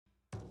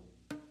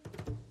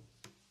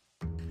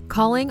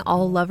calling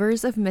all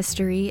lovers of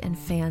mystery and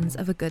fans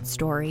of a good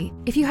story.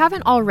 If you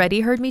haven't already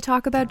heard me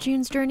talk about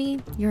June's Journey,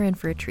 you're in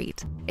for a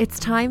treat. It's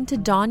time to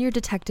don your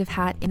detective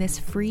hat in this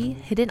free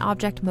hidden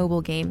object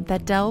mobile game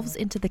that delves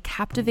into the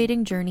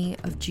captivating journey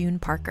of June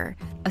Parker,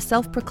 a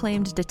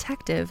self-proclaimed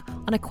detective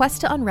on a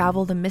quest to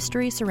unravel the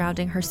mystery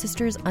surrounding her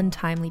sister's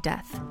untimely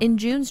death. In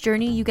June's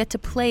Journey, you get to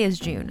play as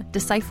June,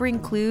 deciphering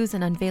clues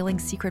and unveiling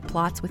secret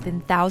plots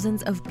within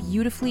thousands of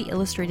beautifully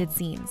illustrated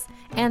scenes.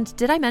 And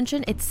did I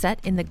mention it's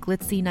set in the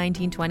glitzy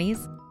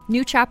 1920s?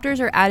 New chapters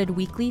are added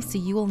weekly, so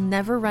you will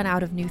never run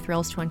out of new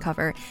thrills to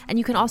uncover, and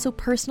you can also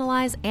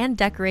personalize and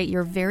decorate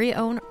your very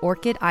own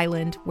Orchid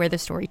Island where the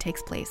story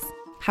takes place.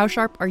 How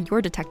sharp are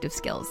your detective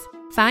skills?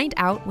 Find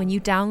out when you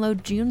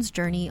download June's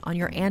Journey on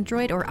your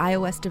Android or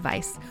iOS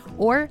device,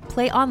 or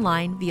play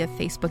online via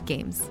Facebook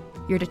Games.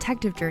 Your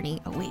detective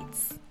journey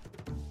awaits.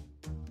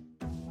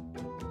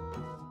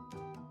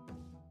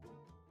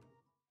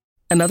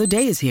 Another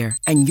day is here,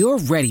 and you're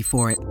ready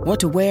for it. What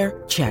to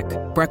wear? Check.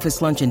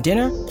 Breakfast, lunch, and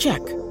dinner? Check.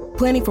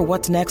 Planning for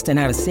what's next and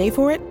how to save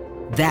for it?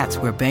 That's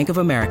where Bank of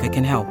America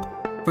can help.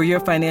 For your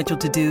financial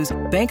to-dos,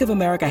 Bank of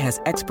America has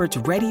experts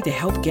ready to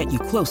help get you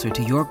closer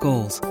to your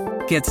goals.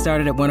 Get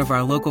started at one of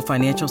our local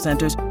financial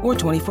centers or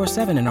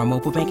 24/7 in our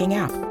mobile banking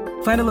app.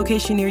 Find a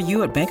location near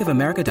you at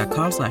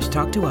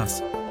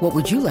bankofamerica.com/talktous. What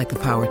would you like the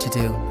power to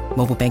do?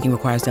 Mobile banking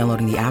requires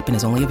downloading the app and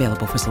is only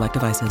available for select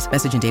devices.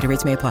 Message and data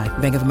rates may apply.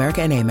 Bank of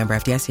America NA, member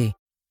FDIC.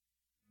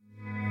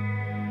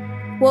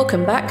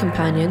 Welcome back,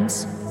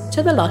 companions,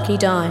 to The Lucky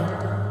Die.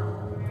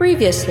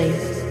 Previously,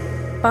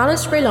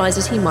 Balance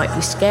realises he might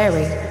be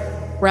scary.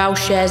 Raoul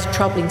shares a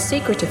troubling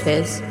secret of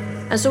his,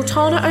 and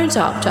Sultana owns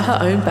up to her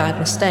own bad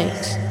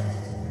mistakes.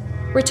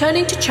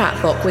 Returning to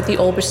Chatbox with the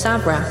Orbish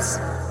Sabras,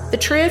 the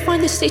trio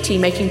find the city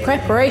making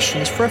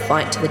preparations for a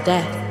fight to the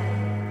death.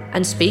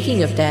 And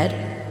speaking of dead,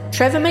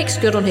 Trevor makes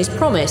good on his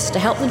promise to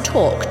help them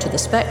talk to the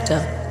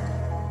Spectre.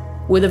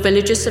 Will the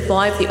villagers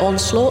survive the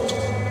onslaught?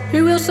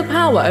 Who wields the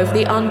power over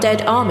the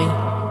undead army?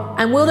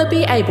 And will they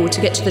be able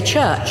to get to the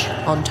church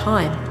on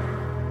time?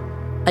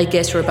 I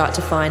guess we're about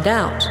to find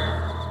out.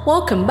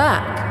 Welcome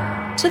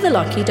back to The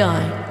Lucky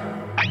Die.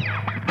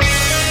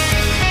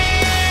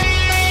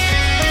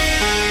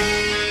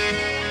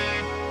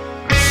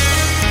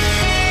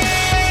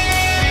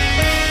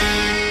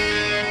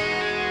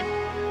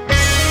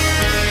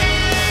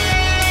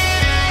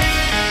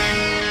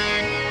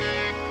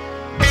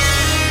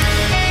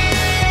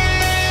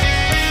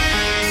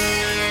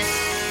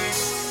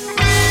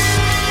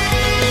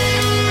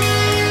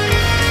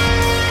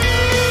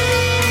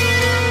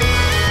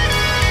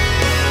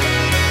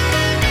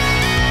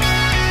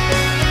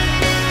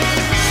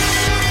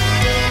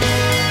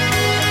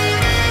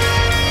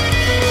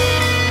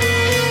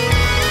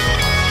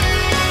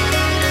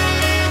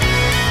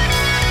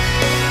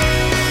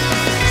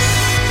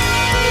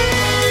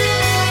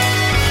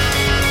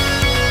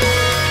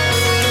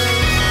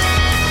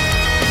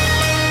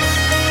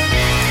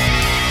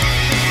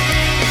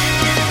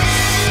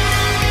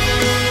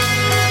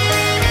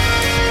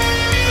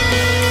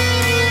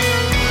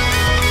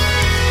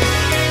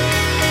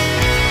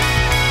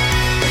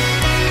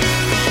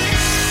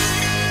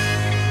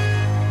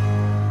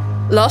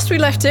 Last we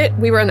left it,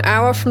 we were an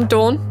hour from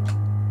dawn,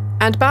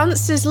 and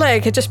Balance's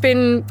leg had just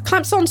been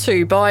clamped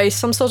onto by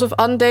some sort of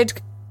undead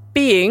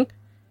being,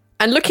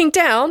 and looking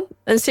down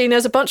and seeing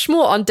there's a bunch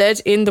more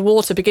undead in the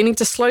water beginning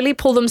to slowly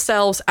pull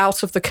themselves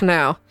out of the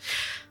canal.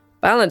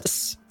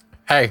 Balance.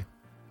 Hey.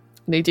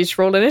 Need you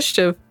to roll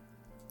initiative.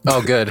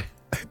 Oh, good.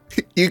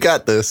 You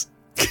got this.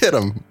 Get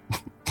him.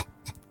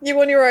 You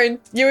on your own.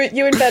 You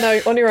and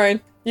Benno on your own.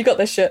 You got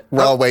this shit.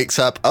 Raoul wakes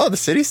up. Oh, the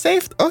city's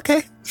safe?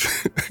 Okay.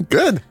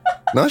 Good.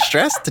 No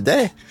stress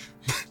today.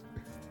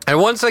 And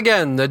once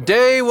again, the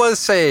day was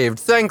saved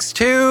thanks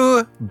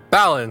to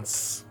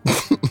Balance.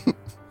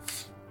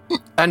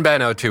 And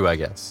Benno too, I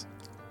guess.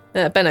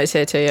 Yeah, Benno's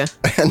here too, yeah.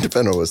 And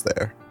Benno was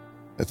there,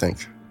 I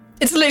think.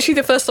 It's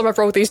literally the first time I've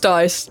rolled these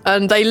dice,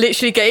 and it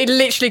literally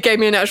gave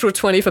me a natural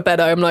 20 for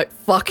Benno. I'm like,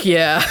 fuck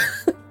yeah.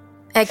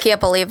 I can't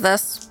believe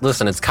this.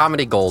 Listen, it's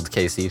comedy gold,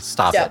 Casey.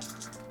 Stop it.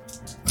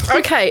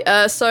 Okay,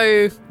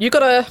 so you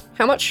got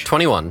how much?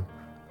 21.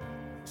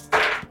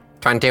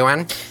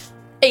 21.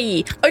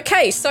 Hey,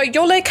 okay, so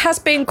your leg has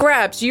been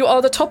grabbed. You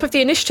are the top of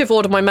the initiative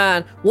order, my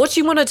man. What do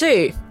you want to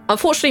do?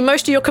 Unfortunately,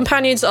 most of your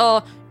companions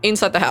are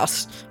inside the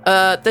house.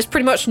 There's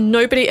pretty much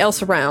nobody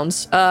else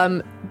around.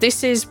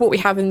 This is what we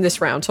have in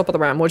this round, top of the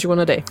round. What do you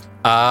want to do?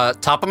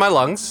 Top of my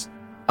lungs.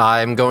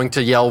 I'm going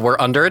to yell, "We're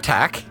under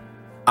attack."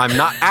 I'm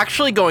not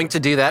actually going to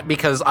do that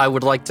because I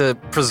would like to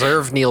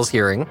preserve Neil's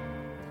hearing.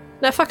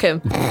 No, fuck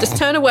him. Just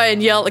turn away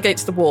and yell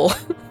against the wall.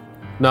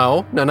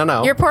 No.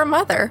 Your poor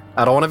mother.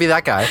 I don't want to be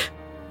that guy.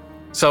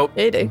 So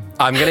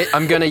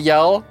I'm gonna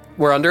yell,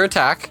 "We're under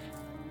attack,"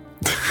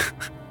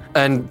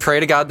 and pray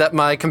to God that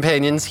my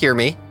companions hear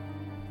me.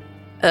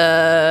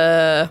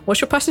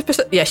 What's your passive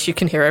perception? Yes, you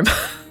can hear him.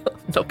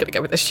 I'm not gonna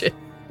go with this shit.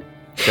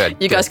 Good.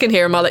 You guys can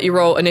hear him. I'll let you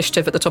roll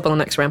initiative at the top of the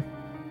next round.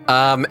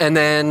 And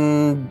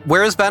then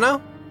where is Benno?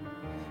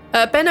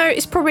 Benno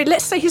is probably,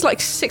 let's say he's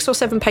like 6 or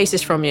 7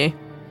 paces from you.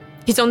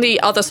 He's on the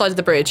other side of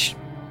the bridge.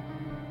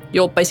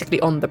 You're basically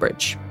on the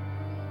bridge.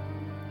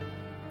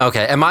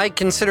 Okay, am I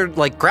considered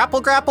like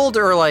grappled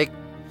or like...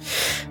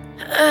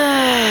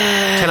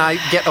 Can I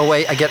get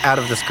away, I get out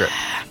of this grip?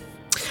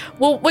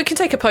 Well, we can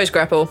take a post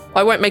grapple.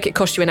 I won't make it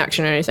cost you an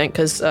action or anything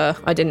because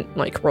I didn't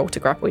like roll to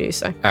grapple you,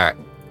 so. All right.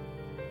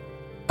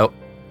 Oh,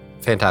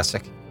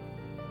 fantastic.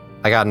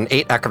 I got an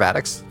 8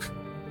 acrobatics.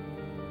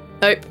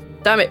 Nope.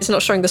 Damn it, it's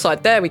not showing the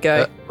side. There we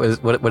go.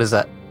 What is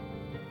that?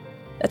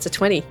 That's a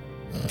 20.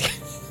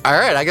 All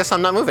right, I guess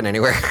I'm not moving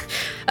anywhere.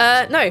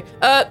 No.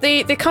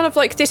 The kind of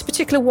like this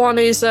particular one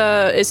is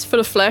full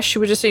of flesh.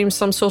 You would assume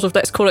some sort of,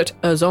 let's call it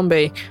a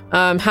zombie.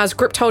 Has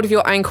gripped hold of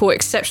your ankle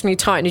exceptionally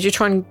tight, and as you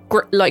try and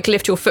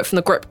lift your foot from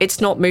the grip, it's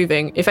not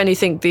moving. If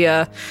anything,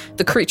 the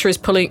creature is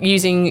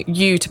using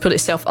you to pull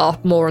itself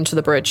up more onto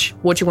the bridge.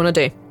 What do you want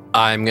to do?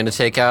 I'm gonna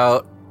take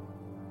out.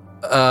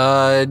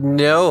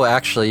 No,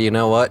 actually, you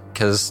know what?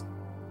 Because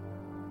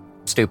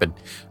stupid.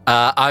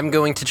 I'm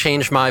going to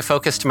change my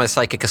focus to my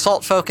psychic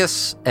assault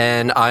focus,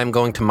 and I'm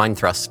going to mind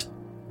thrust.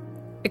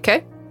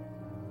 Okay.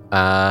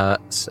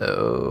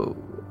 So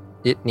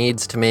it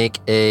needs to make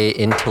a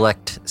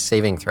intellect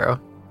saving throw.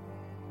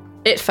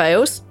 It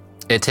fails.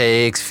 It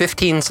takes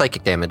 15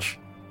 psychic damage.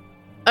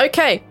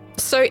 Okay,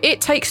 so it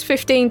takes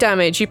 15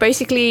 damage. You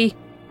basically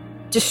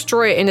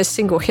destroy it in a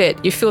single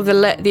hit. You feel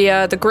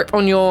the grip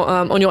on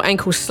your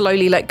ankle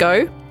slowly let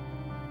go.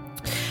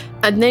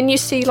 And then you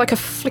see like a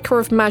flicker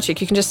of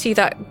magic. You can just see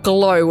that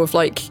glow of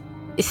like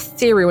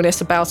etherealness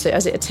about it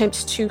as it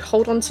attempts to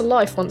hold on to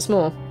life once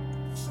more.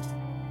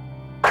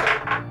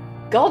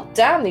 God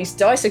damn, these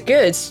dice are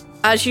good.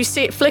 As you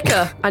see it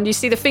flicker and you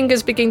see the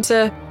fingers begin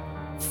to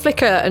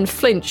flicker and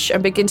flinch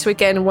and begin to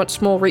again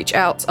once more reach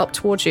out up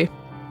towards you.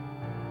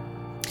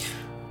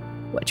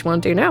 What do you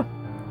want to do now?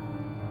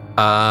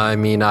 I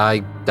mean,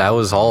 that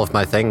was all of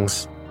my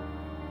things.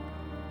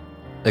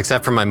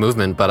 Except for my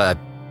movement, but I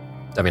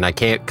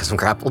can't because I'm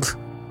grappled.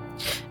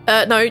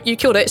 No, you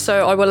killed it,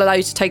 so I will allow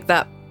you to take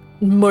that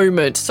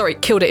moment. Sorry,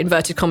 killed it,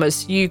 inverted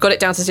commas. You got it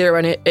down to 0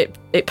 and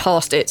it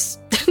passed its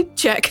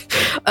check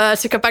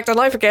to come back to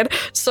life again.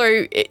 So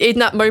in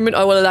that moment,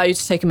 I will allow you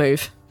to take a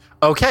move.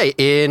 Okay,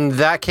 in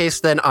that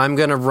case, then I'm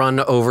going to run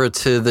over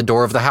to the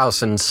door of the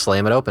house and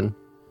slam it open.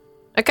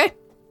 Okay.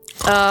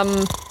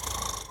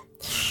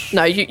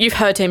 No, you've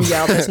heard him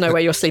yell. There's no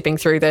way you're sleeping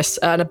through this.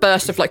 And a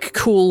burst of like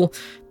cool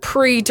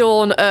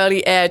pre-dawn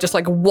early air just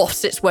like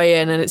wafts its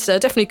way in, and it's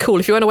definitely cool.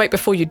 If you weren't awake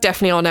before, you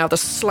definitely are now. The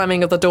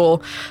slamming of the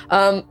door.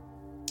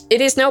 It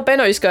is now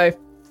Benno's go.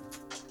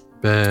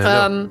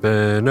 Benno.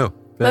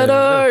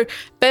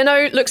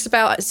 Benno looks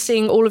about at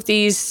seeing all of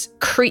these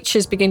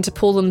creatures begin to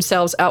pull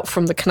themselves out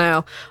from the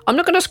canal. I'm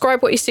not going to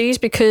describe what he sees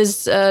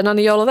because none of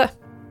y'all are there.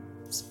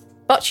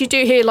 But you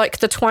do hear like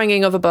the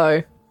twanging of a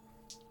bow.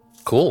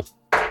 Cool.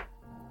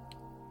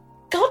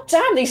 God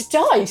damn, these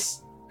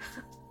dice.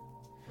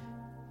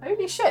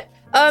 Holy shit.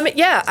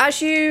 Yeah,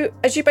 as you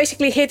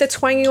basically hear the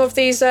twanging of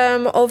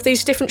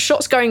these different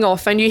shots going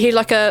off, and you hear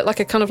like a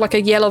kind of like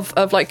a yell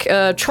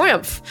of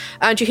triumph,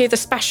 and you hear the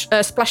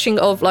splashing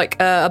of like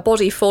a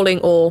body falling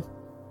or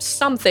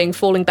something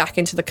falling back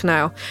into the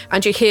canal,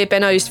 and you hear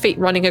Benno's feet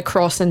running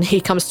across, and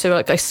he comes to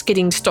like a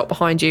skidding stop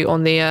behind you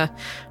on the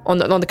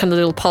kind of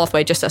little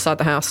pathway just outside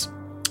the house.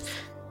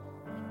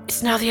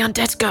 It's now the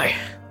undead's go.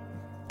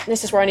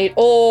 This is where I need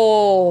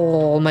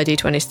all my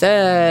d20s.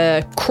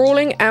 They're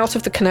crawling out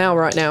of the canal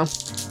right now.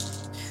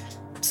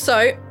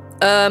 So,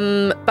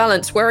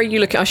 Balance, where are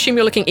you looking? I assume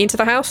you're looking into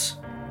the house?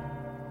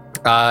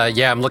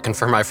 Yeah, I'm looking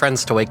for my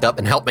friends to wake up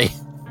and help me.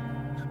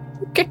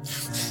 Okay.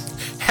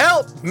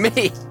 Help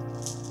me!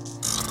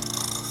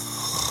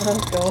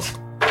 Oh, God.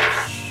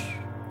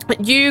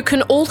 You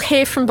can all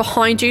hear from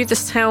behind you the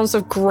sounds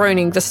of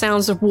groaning, the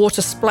sounds of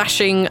water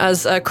splashing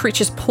as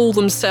creatures pull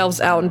themselves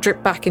out and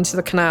drip back into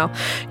the canal.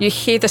 You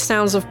hear the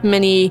sounds of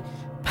many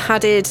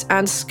padded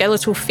and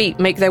skeletal feet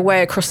make their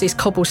way across these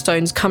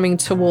cobblestones coming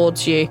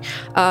towards you.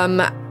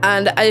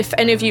 And if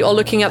any of you are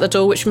looking at the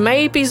door, which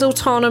may be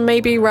Zoltana,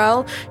 maybe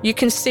Ral, you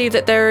can see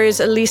that there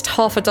is at least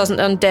half a dozen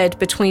undead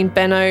between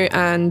Benno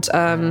and...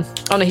 oh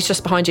no, he's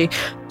just behind you.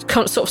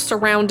 Sort of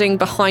surrounding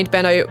behind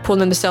Benno, pulling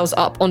themselves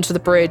up onto the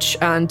bridge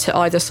and to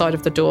either side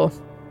of the door.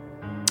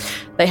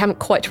 They haven't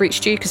quite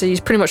reached you because they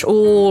used pretty much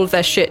all of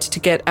their shit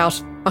to get out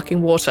of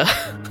fucking water.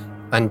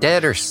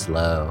 Undead are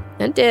slow.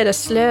 Undead are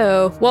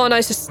slow. Well, no,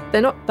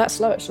 they're not that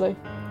slow, actually.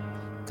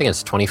 I think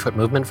it's 20-foot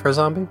movement for a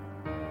zombie.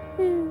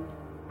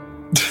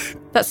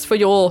 That's for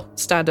your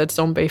standard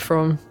zombie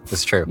from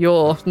It's true.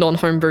 your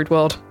non-homebrewed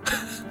world.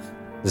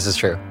 This is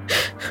true.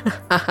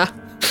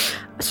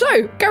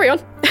 So, carry on.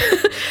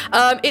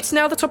 It's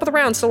now the top of the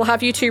round, so I'll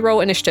have you two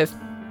roll initiative.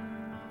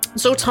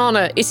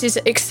 Zoltana, it is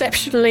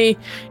exceptionally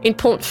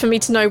important for me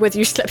to know whether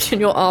you slept in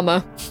your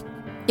armor.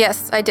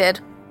 Yes, I did.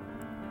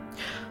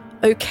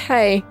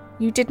 Okay,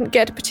 you didn't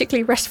get a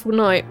particularly restful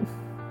night.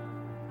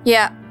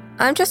 Yeah,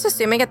 I'm just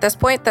assuming at this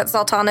point that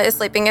Zoltana is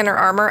sleeping in her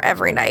armor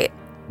every night.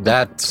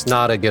 That's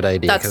not a good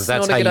idea, because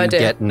that's how you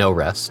get no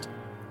rest.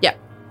 Yeah.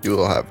 You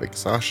will have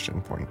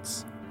exhaustion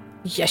points.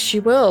 Yes,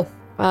 you will.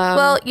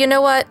 Well, you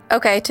know what?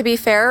 Okay, to be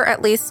fair,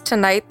 at least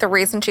tonight, the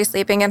reason she's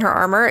sleeping in her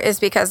armor is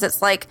because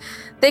it's like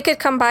they could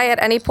come by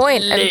at any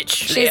point. And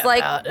she's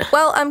like,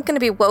 well, I'm going to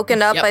be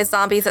woken up by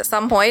zombies at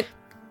some point.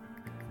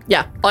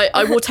 Yeah,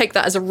 I will take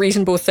that as a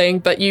reasonable thing,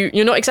 but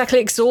you're not exactly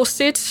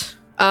exhausted.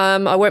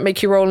 I won't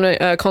make you roll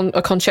a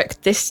con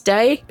check this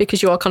day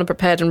because you are kind of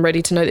prepared and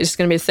ready to know that this is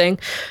going to be a thing.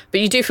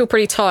 But you do feel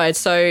pretty tired,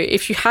 so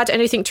if you had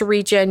anything to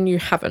regen, you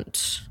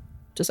haven't.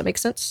 Does that make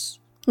sense?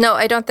 No,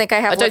 I don't think I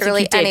have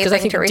literally anything to regen. Because I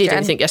think you did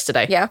anything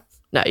yesterday. Yeah.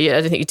 No, I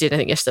don't think you did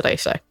anything yesterday,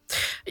 so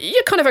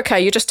you're kind of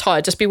okay. You're just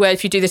tired. Just beware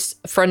if you do this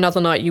for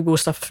another night, you will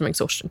suffer from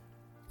exhaustion.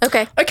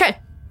 Okay. Okay.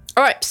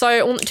 All right, so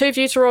I want the two of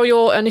you to roll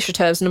your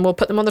initiatives and then we'll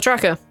put them on the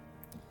tracker.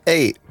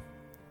 8.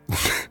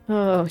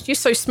 Oh, you're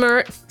so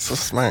smart. So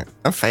smart.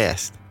 I'm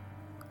fast.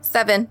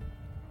 7.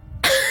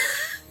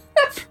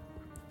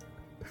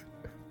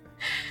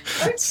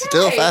 Okay.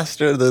 Still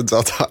faster than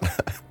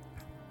Zoltana.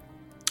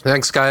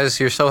 Thanks, guys.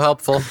 You're so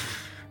helpful.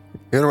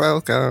 You're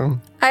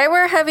welcome. I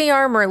wear heavy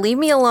armor. Leave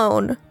me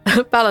alone.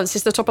 Balance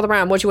is the top of the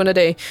round. What do you want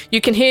to do?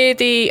 You can hear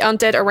the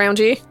undead around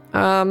you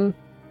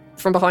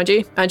from behind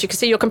you, and you can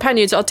see your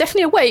companions are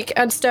definitely awake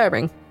and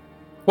stirring.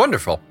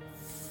 Wonderful.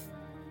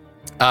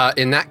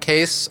 In that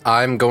case,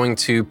 I'm going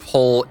to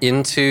pull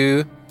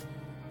into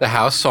the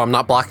house, so I'm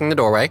not blocking the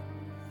doorway.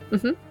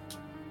 Mm-hmm.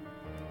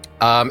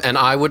 And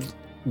I would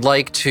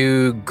like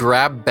to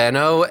grab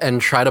Benno and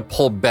try to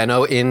pull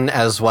Benno in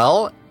as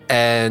well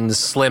and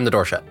slam the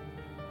door shut.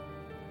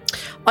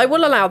 I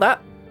will allow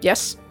that,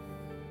 yes.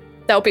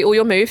 That'll be all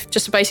your move,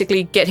 just to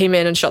basically get him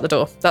in and shut the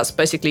door. That's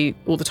basically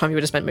all the time you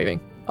would have spent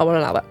moving. I will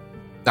allow that.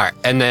 All right,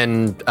 and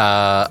then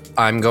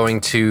I'm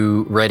going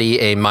to ready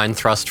a mind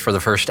thrust for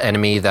the first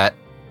enemy that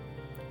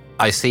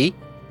I see.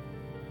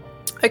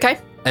 Okay.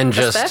 And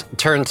just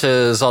turn to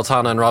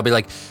Zoltana and Robbie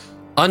like,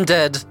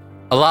 undead,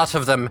 a lot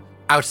of them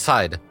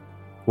outside.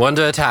 One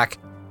to attack.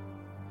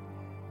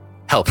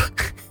 Help.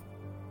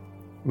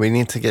 We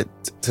need to get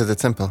to the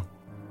temple.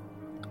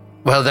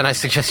 Well, then I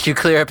suggest you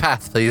clear a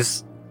path,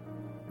 please.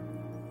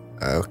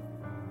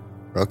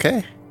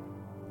 Okay.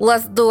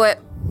 Let's do it.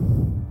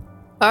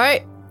 All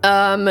right.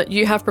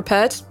 You have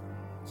prepared.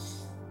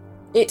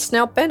 It's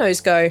now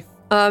Benno's go.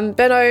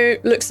 Benno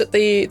looks at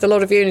the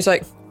lot of you and he's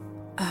like,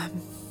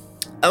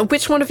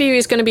 which one of you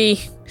is going to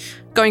be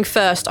going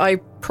first? I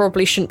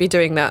probably shouldn't be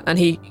doing that. And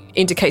he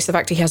indicates the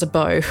fact he has a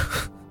bow.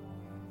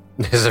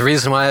 There's a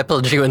reason why I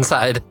pulled you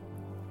inside.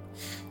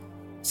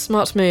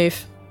 Smart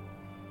move.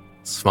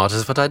 Smart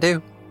is what I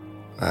do.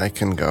 I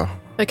can go.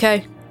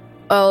 Okay.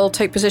 I'll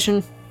take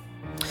position.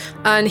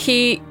 And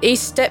he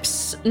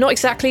steps not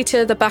exactly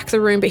to the back of the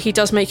room, but he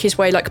does make his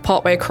way like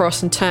part way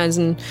across and turns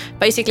and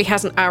basically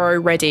has an arrow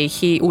ready.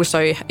 He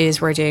also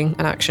is readying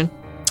an action.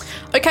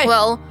 Okay.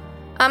 Well,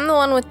 I'm the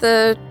one with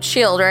the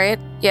shield, right?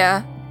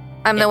 Yeah.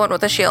 I'm the one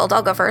with the shield.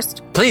 I'll go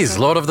first. Please,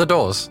 Lord of the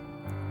Doors.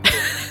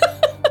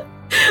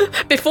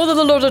 Before the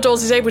Lord of the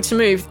Doors is able to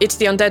move, it's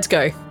the undead's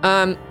go.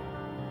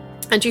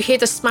 And you hear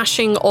the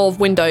smashing of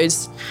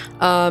windows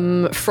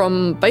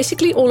from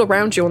basically all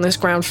around you on this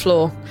ground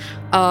floor.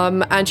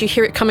 And you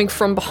hear it coming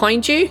from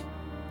behind you,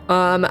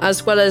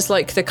 as well as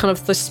like the kind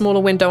of the smaller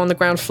window on the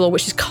ground floor,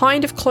 which is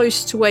kind of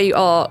close to where you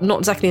are, not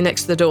exactly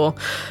next to the door.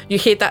 You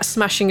hear that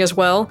smashing as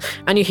well,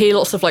 and you hear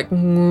lots of like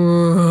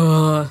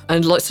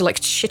and lots of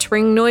like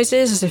chittering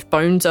noises as if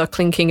bones are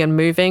clinking and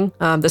moving,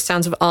 the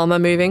sounds of armor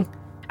moving.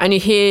 And you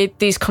hear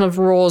these kind of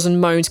roars and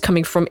moans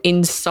coming from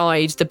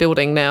inside the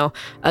building now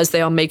as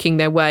they are making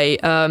their way.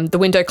 The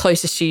window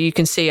closest to you, you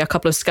can see a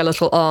couple of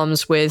skeletal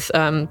arms with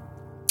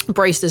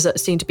braces that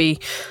seem to be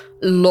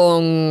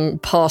long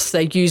past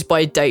their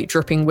use-by date,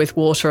 dripping with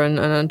water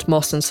and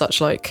moss and such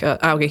like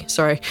algae.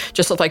 Sorry,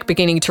 just sort of like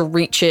beginning to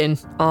reach in.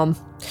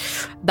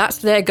 That's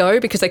their go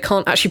because they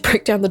can't actually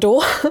break down the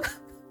door.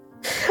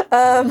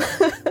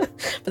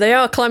 But they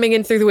are climbing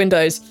in through the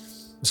windows.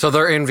 So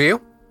they're in view?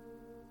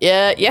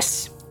 Yeah.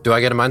 Yes. Do I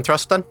get a mind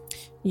thrust then?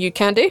 You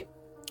can do.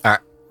 All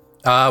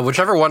right.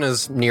 Whichever one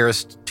is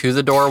nearest to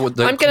the door with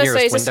the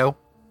nearest window.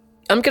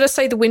 I'm going to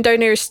say the window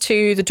nearest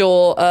to the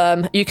door.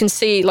 You can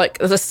see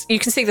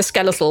the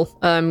skeletal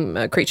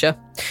creature.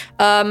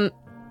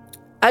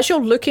 As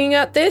you're looking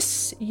at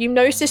this, you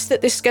notice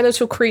that this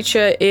skeletal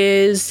creature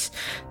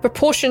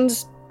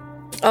proportions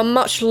are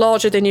much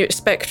larger than you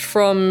expect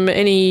from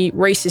any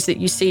races that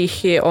you see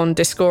here on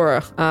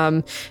Discora.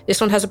 This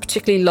one has a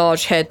particularly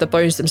large head. The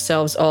bones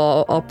themselves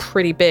are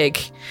pretty big.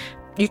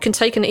 You can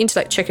take an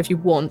intellect check if you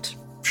want.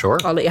 Sure.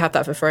 I'll let you have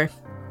that for free.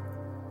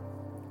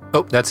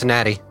 Oh, that's a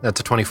natty.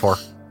 That's a 24.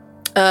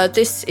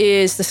 This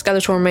is the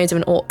skeletal remains of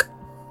an orc.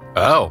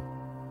 Oh.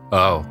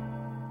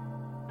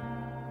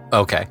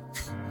 Okay.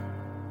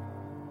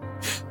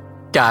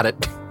 Got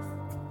it.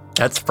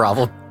 That's a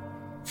problem.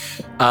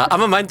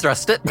 I'm a mind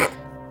thrust it.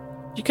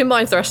 You can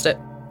mind thrust it.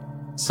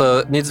 So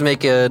it needs to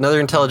make another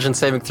intelligence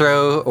saving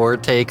throw or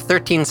take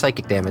 13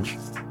 psychic damage.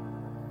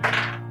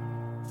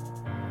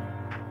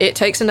 It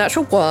takes a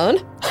natural 1.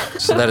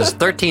 So that is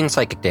 13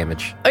 psychic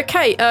damage.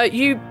 Okay,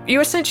 you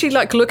essentially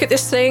like look at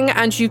this thing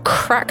and you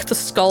crack the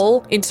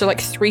skull into like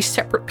 3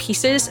 separate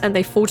pieces and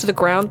they fall to the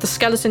ground. The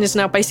skeleton is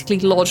now basically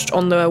lodged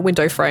on the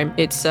window frame.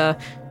 It's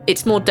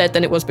more dead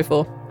than it was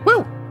before. Woo!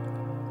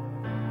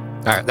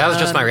 All right, that was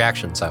just my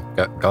reaction, so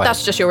go ahead.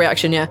 That's just your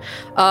reaction, yeah.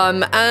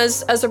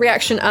 As a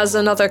reaction, as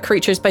another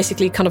creature is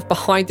basically kind of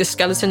behind the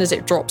skeleton as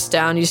it drops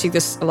down, you see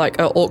this like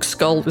orc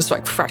skull was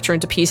like fracture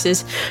into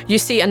pieces. You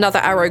see another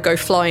arrow go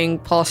flying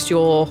past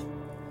your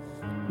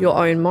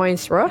own mind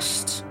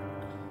thrust.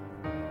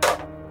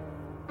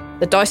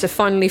 The dice have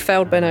finally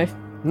failed, Benno.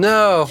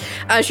 No.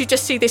 As you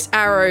just see this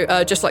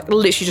arrow just like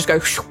literally just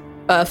go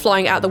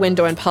flying out the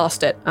window and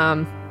past it.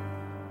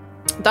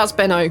 That's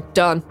Benno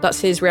done. That's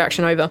his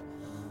reaction over.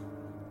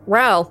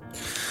 Ral.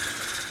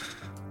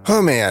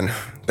 Oh man,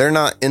 they're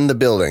not in the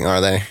building, are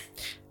they?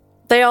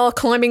 They are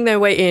climbing their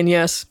way in,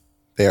 yes.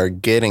 They are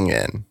getting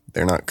in.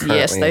 They're not currently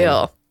Yes, they in.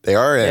 are. They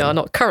are in. They are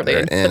not currently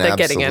in, but they're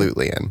getting in.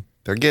 Absolutely in.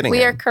 They're getting in.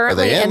 We are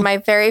currently in my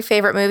very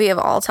favorite movie of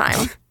all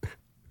time.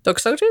 Dog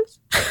Soldiers?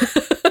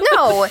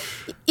 No,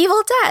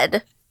 Evil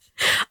Dead.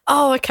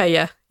 Oh, okay,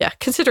 yeah.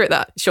 Consider it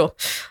that, sure.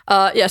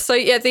 So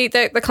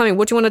they're climbing.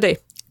 What do you want to do?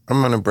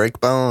 I'm gonna break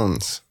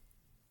bones.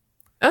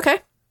 Okay.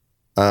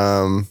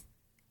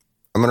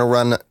 I'm gonna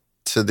run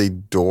to the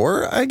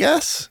door, I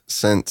guess,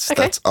 since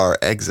that's our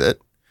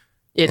exit.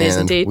 It is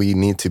indeed. We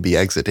need to be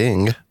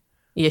exiting.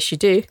 Yes, you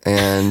do.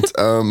 And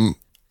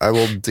I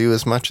will do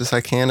as much as I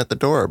can at the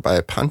door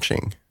by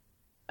punching.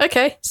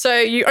 Okay, so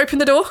you open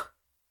the door.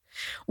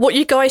 What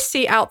you guys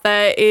see out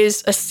there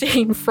is a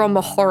scene from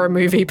a horror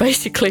movie,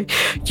 basically.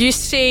 You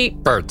see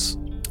birds.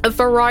 A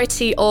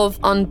variety of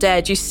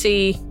undead. You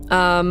see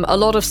a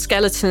lot of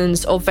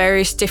skeletons of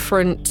various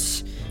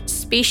different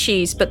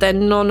species, but they're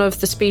none of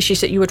the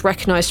species that you would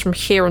recognize from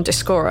here on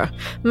Discora.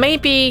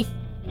 Might be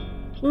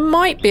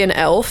an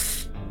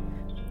elf.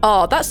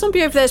 Oh, that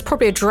zombie over there is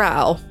probably a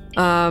drow.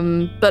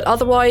 But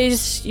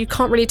otherwise, you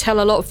can't really tell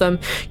a lot of them.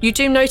 You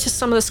do notice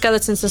some of the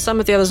skeletons and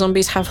some of the other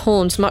zombies have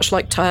horns, much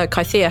like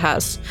Kythea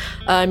has.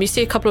 You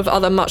see a couple of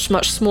other much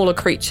smaller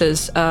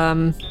creatures,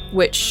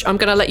 which I'm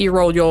going to let you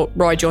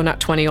ride your nat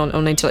 20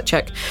 on intellect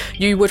check.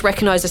 You would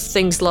recognize as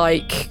things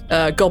like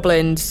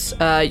goblins.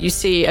 You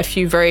see a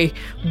few very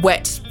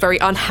wet, very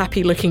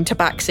unhappy looking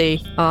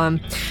tabaxi.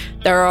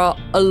 There are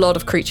a lot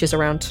of creatures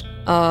around.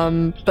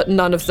 But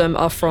none of them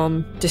are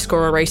from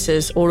Discora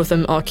races. All of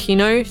them are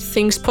Kino.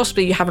 Things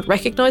possibly you haven't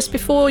recognized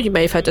before. You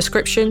may have heard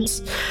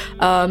descriptions.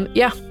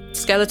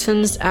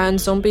 Skeletons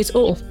and zombies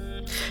all.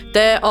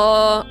 There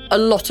are a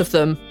lot of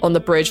them on the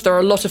bridge. There are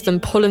a lot of them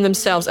pulling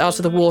themselves out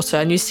of the water,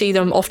 and you see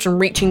them often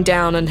reaching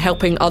down and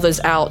helping others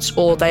out,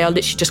 or they are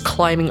literally just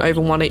climbing over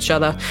one each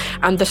other.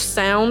 And the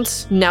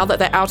sound, now that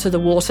they're out of the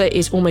water,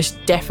 is almost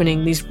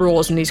deafening, these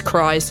roars and these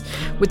cries.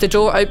 With the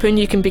door open,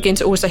 you can begin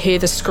to also hear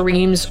the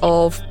screams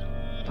of,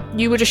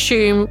 you would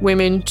assume,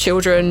 women,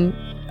 children,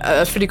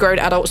 fully grown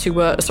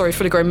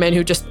men who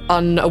were just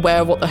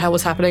unaware of what the hell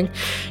was happening.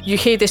 You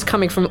hear this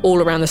coming from all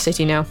around the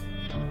city now.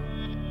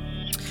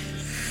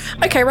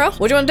 Okay, Ral,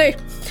 what do you want to do?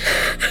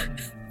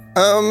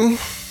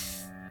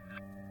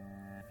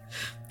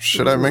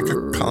 Should I make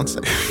a con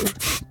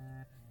save?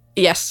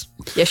 Yes,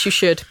 you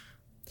should.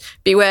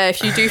 Beware,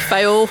 if you do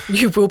fail,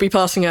 you will be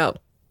passing out.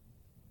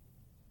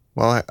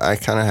 Well, I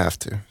kind of have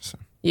to. So.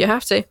 You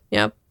have to,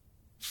 yeah.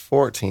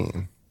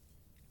 14.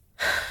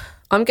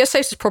 I'm going to say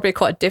this is probably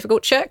quite a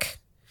difficult check.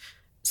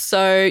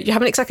 So you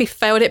haven't exactly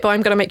failed it, but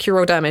I'm going to make you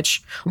roll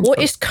damage. What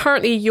is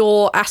currently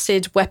your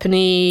acid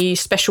weapony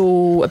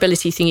special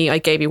ability thingy I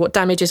gave you? What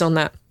damage is on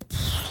that?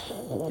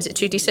 Is it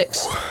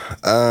 2d6?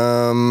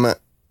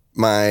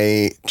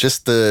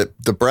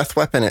 The breath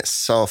weapon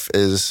itself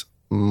is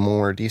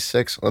more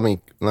d6.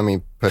 Let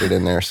me put it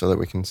in there so that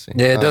we can see.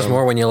 Yeah, it does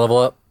more when you level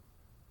up.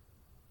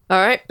 All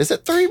right. Is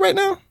it 3 right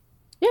now?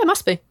 Yeah, it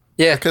must be.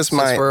 Yeah, because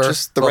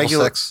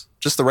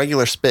the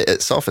regular spit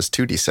itself is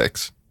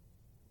 2d6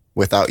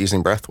 without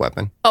using breath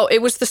weapon. Oh,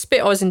 it was the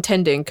spit I was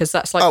intending, because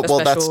that's like the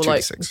special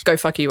that's go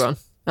fuck you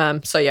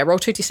on. So yeah, roll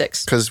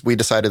 2d6. Because we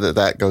decided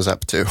that goes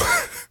up too.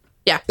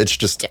 Yeah. It's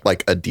just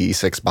like a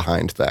d6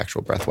 behind the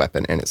actual breath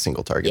weapon, and it's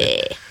single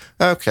target.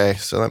 Yeah. Okay,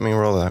 so let me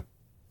roll that.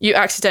 You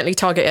accidentally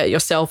target it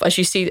yourself. As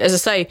you see, as I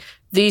say,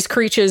 these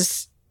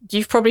creatures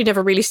you've probably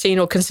never really seen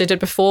or considered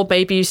before.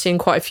 Maybe you've seen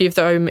quite a few of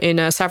them in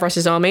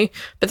Savras' army,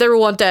 but they're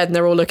all undead and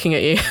they're all looking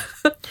at you.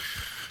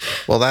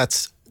 Well,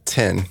 that's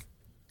 10.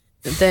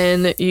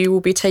 Then you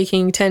will be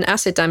taking 10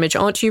 acid damage.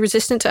 Aren't you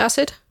resistant to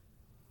acid?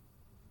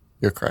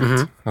 You're correct.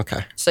 Mm-hmm.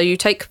 Okay. So you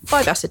take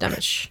 5 acid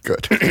damage.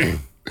 Good.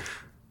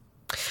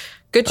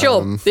 Good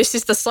job. This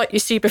is the sight you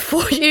see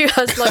before you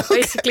as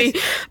basically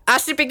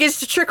acid begins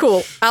to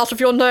trickle out of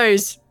your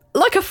nose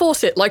like a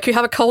faucet, like you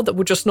have a cold that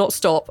will just not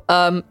stop.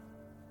 All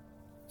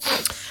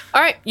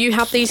right, you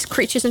have these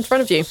creatures in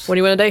front of you. What do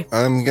you want to do?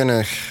 I'm going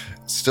to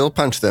still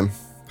punch them.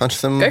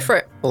 Punch them. Go for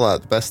it. A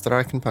lot. The best that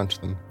I can punch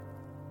them.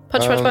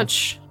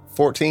 Punch.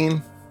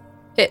 14.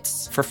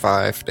 Hits. For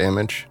 5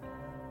 damage.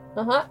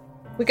 Uh-huh.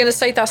 We're going to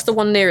say that's the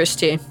one nearest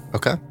to you.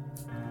 Okay.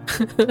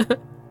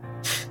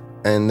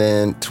 and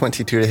then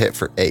 22 to hit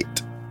for 8.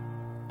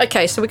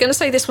 Okay, so we're going to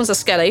say this one's a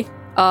skelly.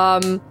 How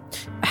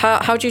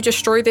do you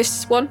destroy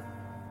this one?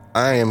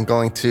 I am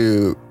going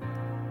to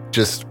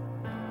just...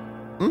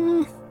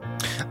 I'm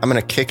going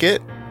to kick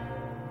it.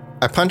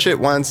 I punch it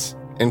once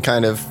and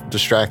kind of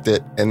distract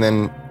it, and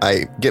then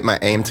I get my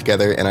aim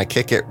together and I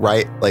kick it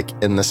right like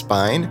in the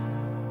spine,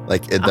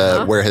 like in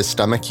the where his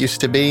stomach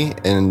used to be,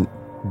 and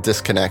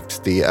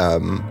disconnect the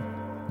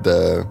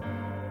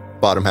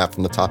bottom half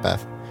from the top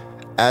half,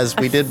 as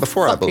we did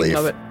before, I believe.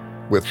 Love it.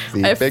 With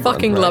the I big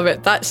fucking one, right? love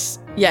it.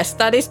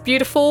 That is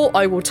beautiful.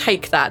 I will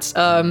take that.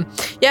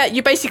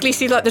 You basically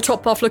see like the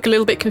top half look a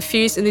little bit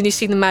confused, and then you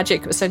see the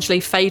magic essentially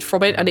fade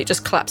from it, and it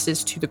just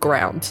collapses to the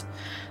ground.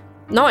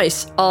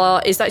 Nice.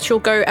 Is that your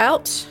go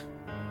out?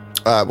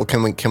 Well,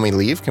 can we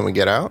leave? Can we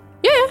get out?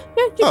 Yeah.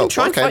 You can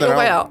try and fight your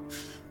way out.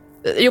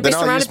 You'll be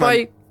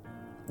surrounded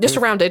You're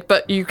surrounded,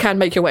 but you can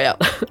make your way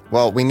out.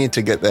 Well, we need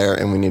to get there,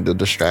 and we need a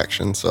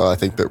distraction, so I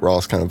think that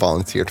Rawls kind of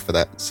volunteered for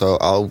that. So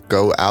I'll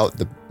go out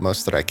the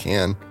most that I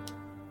can.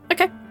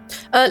 Okay.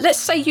 Let's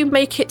say you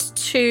make it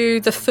to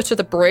the foot of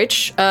the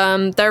bridge.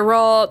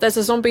 There's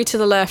a zombie to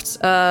the left,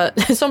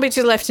 zombie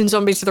to the left and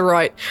zombie to the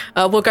right.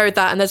 We'll go with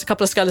that, and there's a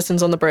couple of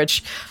skeletons on the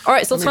bridge. All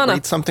right, Sultana. Let me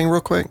read something real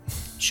quick.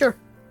 Sure.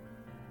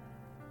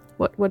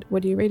 What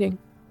are you reading?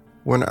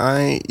 When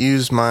I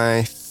use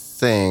my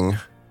thing,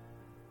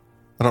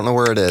 I don't know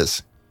where it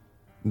is.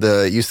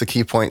 Use the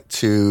key point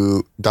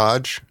to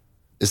dodge.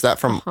 Is that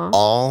from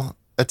all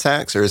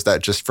attacks, or is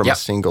that just from a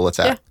single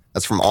attack? Yeah.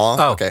 That's from all?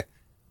 Oh. Okay.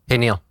 Hey,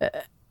 Neil.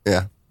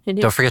 Yeah.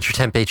 Don't forget your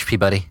temp HP,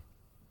 buddy.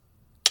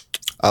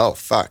 Oh,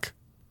 fuck.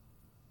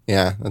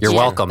 Yeah. You're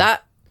welcome.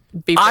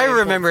 I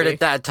remembered it at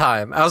that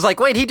time. I was like,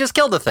 wait, he just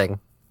killed the thing.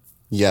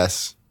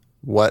 Yes.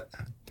 What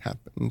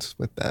happens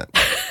with that?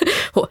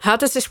 Well, how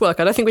does this work?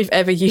 I don't think we've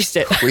ever used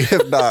it. We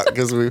have not,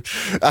 because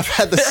I've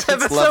had this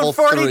since level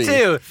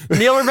 42. 3.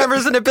 Neil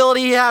remembers an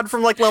ability he had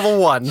from like level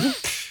 1.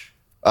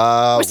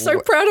 We're so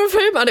proud of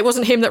him, and it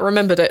wasn't him that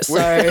remembered it. So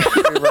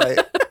You're right.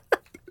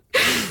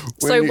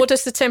 What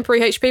does the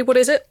temporary HP? What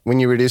is it? When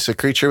you reduce a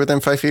creature within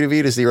 5 feet of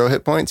you to 0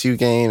 hit points, you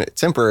gain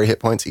temporary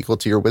hit points equal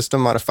to your wisdom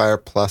modifier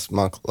plus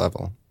monk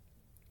level.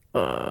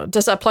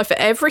 Does that apply for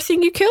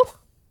everything you kill?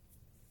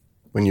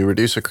 When you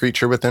reduce a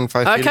creature within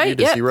 5 feet of you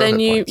to 0 then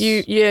hit points.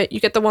 you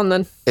get the one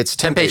then. It's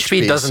temp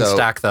HP doesn't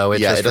stack though. It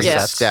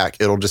doesn't stack.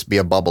 It'll just be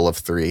a bubble of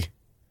 3.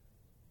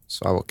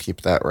 So I will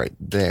keep that right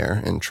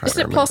there and try.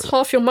 Isn't it plus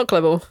half your monk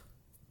level?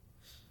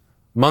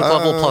 Monk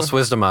level plus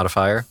wisdom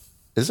modifier.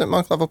 Is it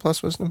monk level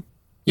plus wisdom?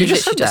 You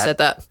just said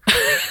that.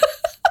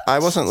 I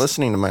wasn't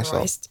listening to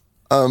myself.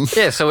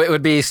 So it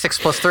would be 6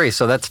 plus 3.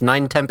 So that's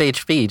 9 temp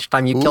HP each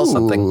time you kill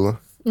something.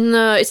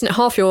 No, isn't it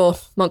half your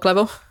monk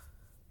level?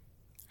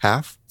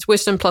 Half? It's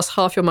wisdom plus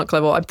half your monk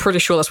level. I'm pretty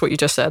sure that's what you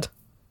just said.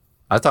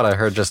 I thought I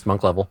heard just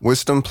monk level.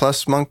 Wisdom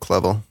plus monk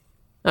level.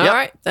 All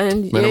right,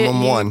 then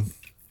minimum 1.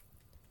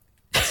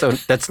 So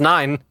that's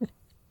 9.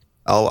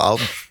 I'll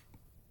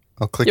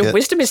click it. Your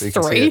wisdom is so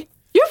 3.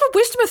 You have a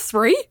wisdom of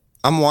 3?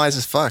 I'm wise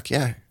as fuck.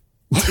 Yeah.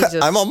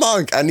 I'm a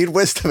monk. I need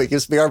wisdom. It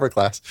gives me armor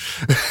class.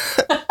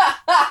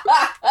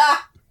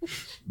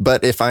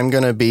 But if I'm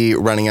going to be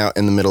running out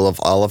in the middle of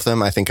all of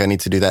them, I think I need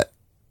to do that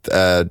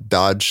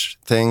dodge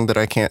thing that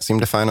I can't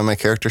seem to find on my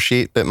character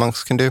sheet that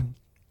monks can do.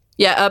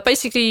 Yeah,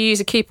 basically you use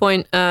a key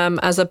point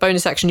as a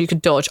bonus action you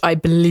could dodge, I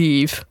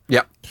believe.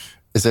 Yep.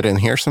 Is it in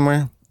here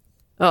somewhere?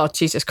 Oh,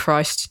 Jesus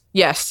Christ.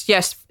 Yes,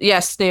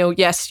 Neil.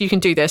 Yes, you can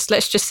do this.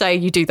 Let's just say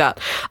you do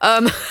that.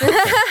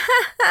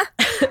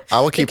 I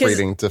will keep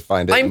reading to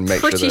find it and make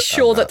sure I'm pretty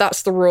sure that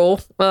that's the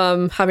rule.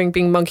 Having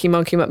been monkey,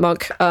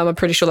 McMonk, I'm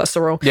pretty sure that's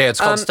the rule. Yeah, it's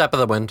called Step of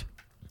the Wind.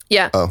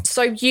 Yeah. Oh.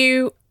 So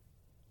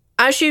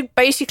as you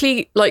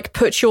basically like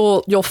put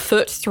your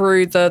foot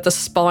through the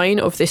spine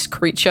of this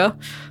creature,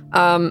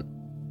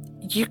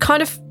 you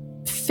kind of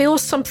feel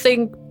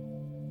something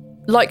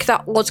like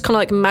that was kind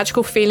of like a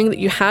magical feeling that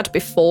you had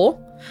before.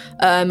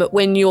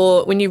 When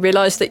you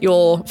realize that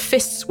your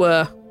fists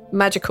were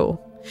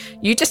magical,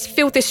 you just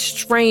feel this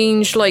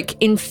strange like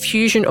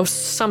infusion of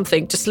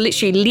something just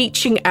literally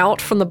leaching out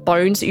from the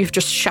bones that you've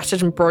just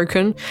shattered and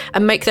broken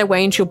and make their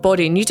way into your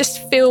body, and you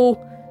just feel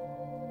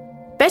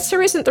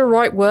better isn't the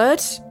right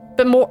word,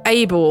 but more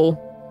able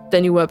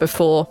than you were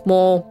before,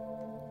 more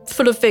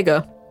full of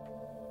vigor.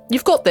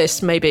 You've got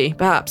this, maybe,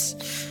 perhaps.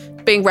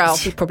 Being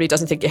Ralph, he probably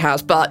doesn't think he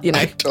has, but you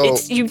know,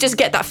 you just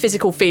get that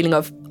physical feeling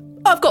of,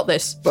 I've got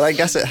this. But I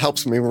guess it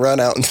helps me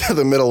run out into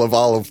the middle of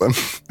all of them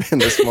in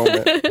this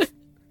moment.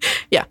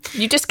 Yeah,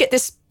 you just get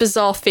this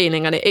bizarre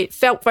feeling, and it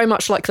felt very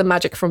much like the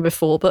magic from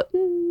before, but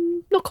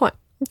not quite.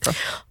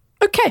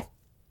 Okay.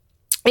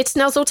 It's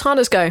now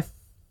Zoltana's go.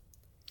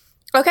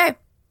 Okay,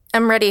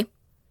 I'm ready.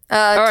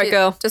 All right,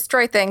 girl.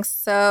 Destroy things.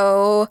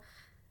 So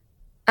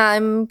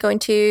I'm going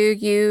to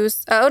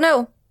use... Oh,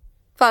 no.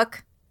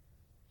 Fuck.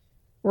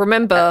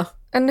 Remember,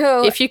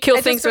 no, if you kill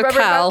things with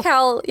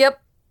Cal... Yep.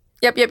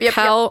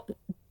 Cal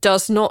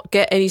does not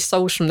get any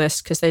souls from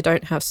this because they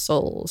don't have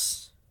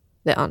souls.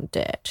 They're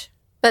undead.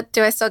 But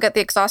do I still get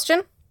the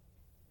exhaustion?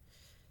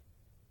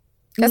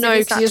 No,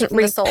 because he doesn't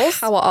really souls?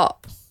 power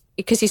up.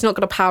 Because he's not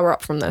going to power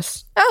up from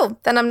this. Oh,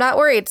 then I'm not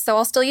worried. So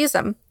I'll still use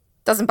him.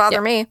 Doesn't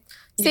bother me.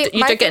 See,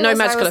 you don't get no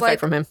magical effect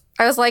from him.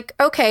 I was like,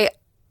 okay,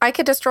 I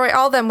could destroy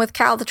all of them with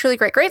Cal, the truly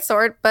great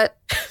greatsword, but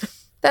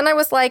then I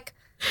was like,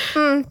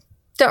 don't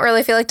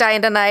really feel like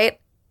dying tonight.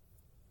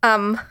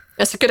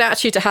 That's a good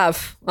attitude to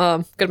have.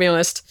 Gonna be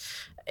honest.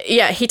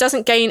 Yeah, he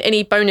doesn't gain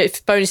any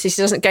bonuses.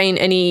 He doesn't gain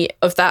any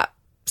of that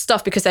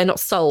stuff because they're not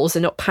souls.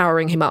 They're not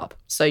powering him up.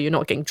 So you're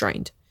not getting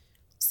drained.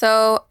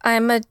 So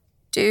I'm gonna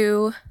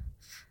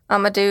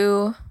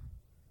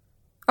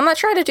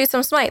try to do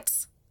some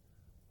smites.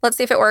 Let's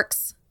see if it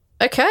works.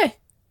 Okay.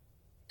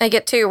 I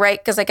get 2, right?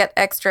 Because I get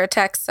extra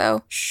attacks,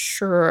 so.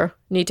 Sure.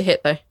 Need to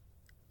hit, though.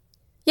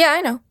 Yeah, I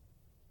know.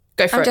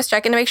 Go for it. I'm just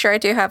checking to make sure I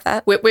do have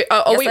that.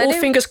 Are we all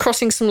fingers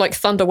crossing some like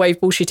thunder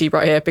wave bullshitty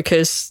right here?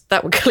 Because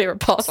that would clear a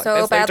path like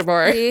there's no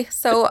tomorrow.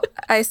 So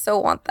I so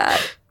want that.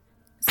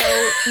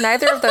 So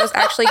neither of those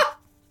actually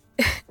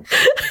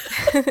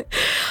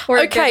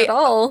were good at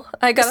all.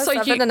 I got a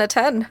 7 and a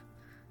 10.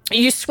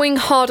 You swing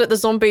hard at the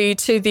zombie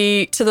to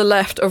the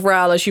left of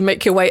Raoul as you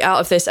make your way out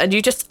of this, and you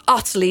just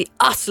utterly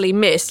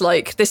miss.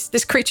 Like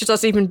this creature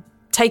doesn't even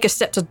take a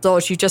step to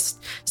dodge. You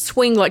just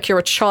swing like you're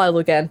a child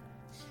again.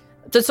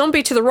 The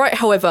zombie to the right,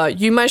 however,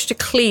 you manage to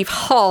cleave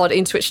hard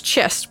into its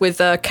chest with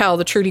Cal,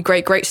 the truly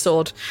great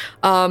sword.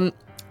 And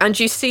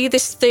you see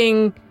this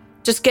thing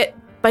just get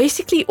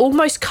basically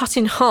almost cut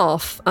in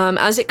half.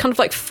 As it kind of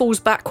like falls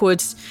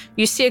backwards,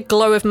 you see a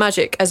glow of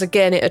magic as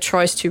again it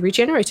tries to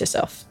regenerate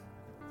itself.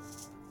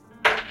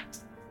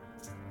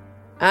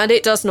 And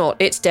it does not.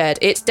 It's dead.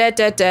 It's dead.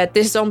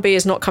 This zombie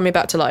is not coming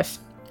back to life.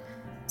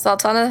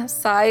 Sultana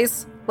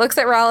sighs, looks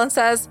at Raoul and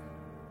says,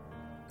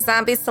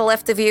 zombies to the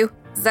left of you,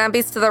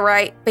 zombies to the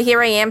right, but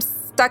here I am,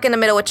 stuck in the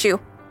middle with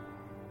you.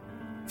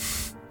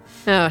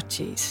 Oh,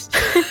 jeez.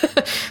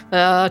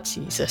 Oh,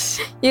 Jesus.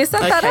 You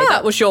set that up. Okay,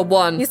 that was your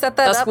one. You set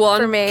that up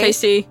one, for me.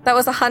 Casey. That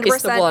was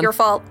 100% your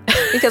fault.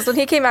 Because when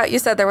he came out, you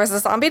said there was a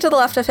zombie to the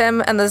left of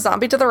him and the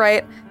zombie to the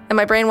right, and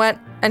my brain went,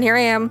 and here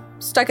I am,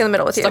 stuck in the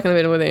middle with you. Stuck in the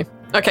middle with you.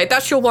 Okay,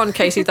 that's your one,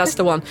 Casey. That's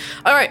the one.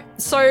 All right,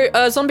 so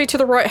zombie to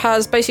the right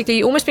has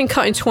basically almost been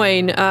cut in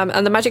twain,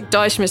 and the magic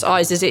dies from its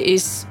eyes as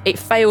it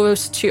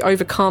fails to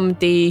overcome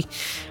the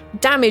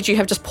damage you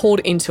have just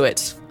poured into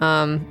it,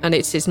 and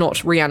it is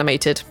not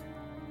reanimated.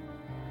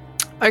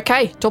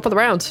 Okay, top of the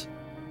round.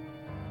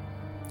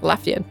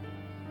 Lathian.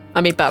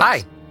 I mean,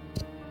 Balance.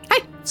 Hi.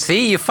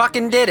 See, you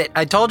fucking did it.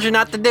 I told you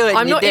not to do it.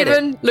 I'm not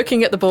even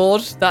looking at the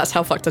board. That's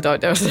how fucked I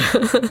don't do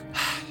it.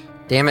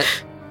 Damn it.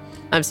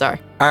 I'm sorry.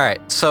 All right,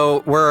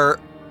 so we're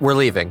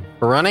leaving.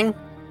 We're running?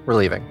 We're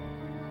leaving.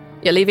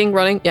 Yeah, leaving,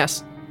 running,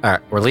 yes. All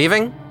right, we're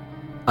leaving.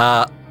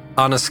 On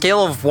a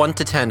scale of 1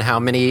 to 10, how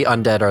many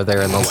undead are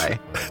there in the way?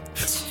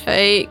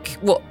 Take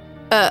what?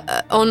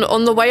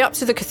 On the way up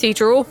to the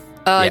cathedral,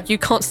 you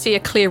can't see a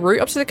clear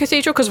route up to the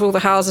cathedral because of all the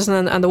houses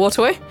and the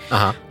waterway.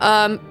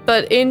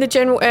 But in the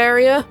general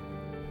area,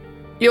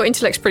 your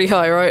intellect's pretty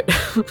high, right?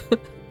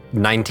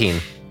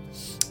 19.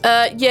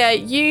 Yeah,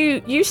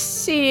 you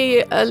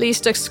see at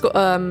least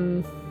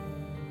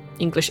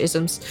English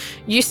isms.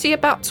 You see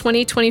about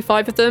 20,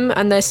 25 of them,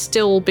 and they're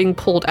still being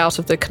pulled out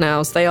of the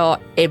canals. They are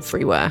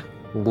everywhere.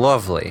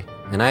 Lovely.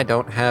 And I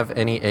don't have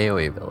any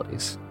AoE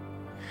abilities.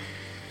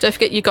 Don't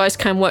forget, you guys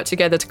can work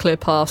together to clear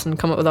paths and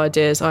come up with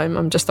ideas.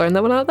 I'm just throwing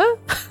that one out there.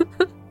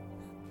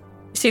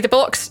 See the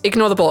box?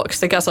 Ignore the box.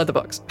 Think outside the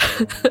box.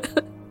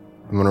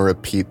 I'm going to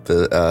repeat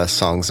the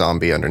song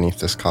Zombie underneath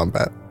this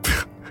combat.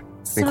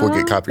 I think we'll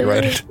get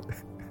copyrighted.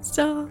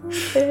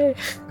 Zombie.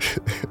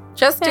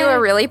 Just do a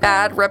really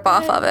bad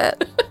ripoff of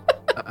it.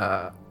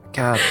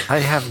 God, I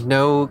have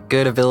no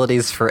good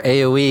abilities for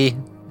AoE.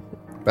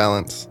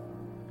 Balance.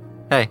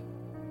 Hey.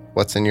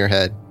 What's in your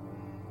head?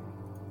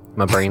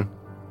 My brain.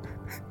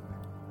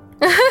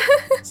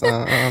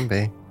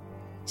 Zombie.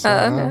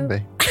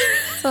 Zombie.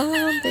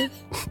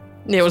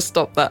 Neil,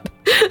 stop that.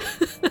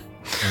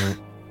 I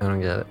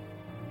don't get it.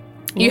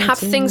 You have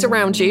things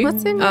around you.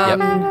 What's in your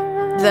head?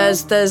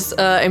 There's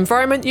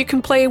environment you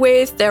can play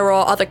with. There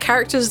are other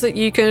characters that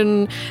you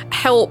can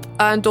help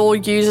and or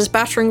use as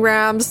battering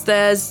rams.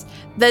 There's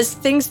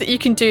things that you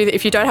can do that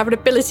if you don't have an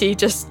ability,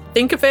 just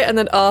think of it and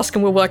then ask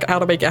and we'll work out how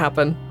to make it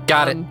happen.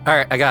 Got it. All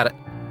right, I got it.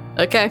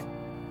 Okay.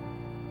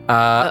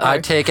 I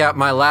take out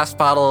my last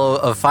bottle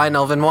of fine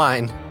elven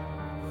wine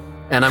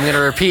and I'm going to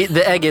repeat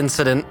the egg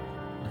incident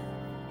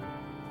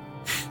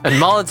and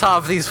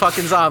Molotov these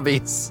fucking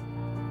zombies.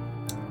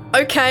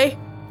 Okay.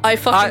 I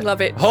fucking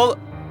love it.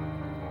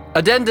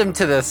 Addendum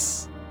to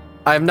this.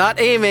 I'm not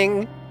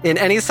aiming in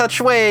any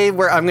such way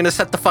where I'm going to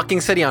set the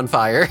fucking city on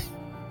fire.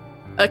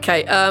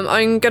 Okay,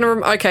 I'm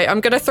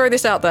gonna throw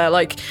this out there.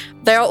 Like,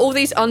 there are all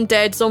these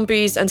undead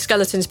zombies and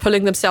skeletons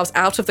pulling themselves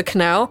out of the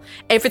canal.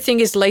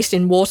 Everything is laced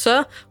in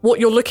water. What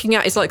you're looking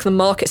at is like the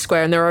market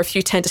square, and there are a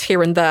few tents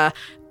here and there.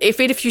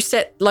 If you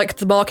set like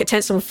the market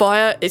tents on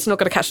fire, it's not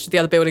going to catch to the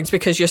other buildings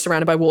because you're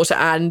surrounded by water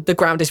and the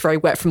ground is very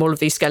wet from all of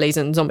these skellies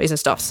and zombies and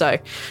stuff. So,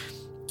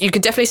 You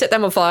could definitely set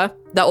them on fire.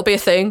 That will be a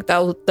thing.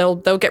 They'll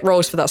get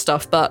rolls for that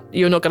stuff, but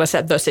you're not going to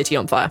set the city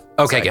on fire.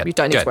 Okay, so good. You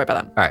don't need to worry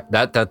about that. All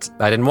right, that's.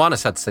 I didn't want to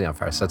set the city on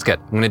fire, so that's good.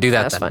 I'm going to do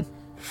that. That's fine.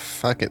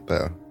 Fuck it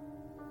though.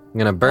 I'm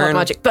going to burn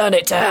magic. Burn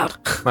it down.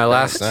 my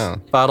last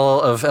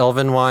bottle of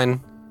elven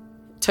wine.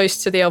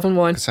 Toast to the elven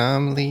wine. 'Cause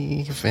I'm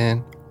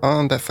leaving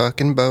on that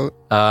fucking boat.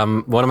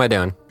 What am I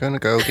doing? Gonna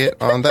go get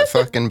on that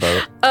fucking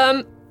boat.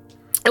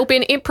 It'll be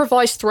an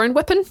improvised thrown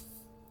weapon.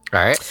 All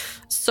right.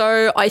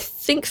 So I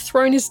think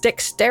thrown is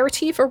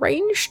dexterity if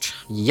arranged.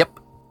 Yep.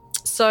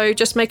 So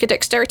just make a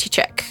dexterity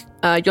check.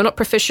 You're not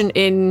proficient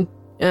in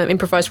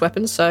improvised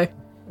weapons, so...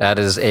 That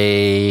is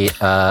a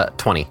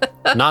 20.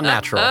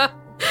 Non-natural.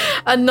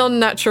 A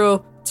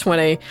non-natural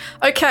 20.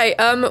 Okay,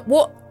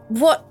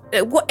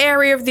 what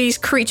area of these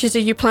creatures are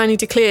you planning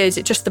to clear? Is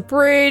it just the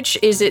bridge?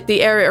 Is it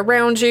the area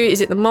around you?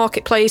 Is it the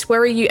marketplace? Where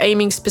are you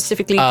aiming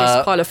specifically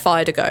this pile of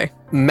fire to go?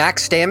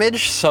 Max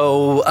damage,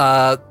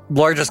 so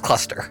largest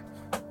cluster.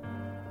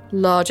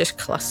 Largest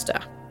cluster.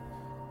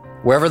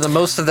 Wherever the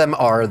most of them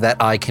are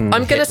that I can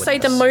I'm going to say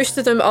the most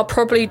of them are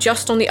probably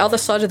just on the other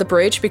side of the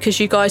bridge because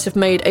you guys have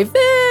made a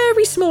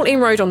very small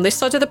inroad on this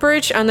side of the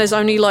bridge and there's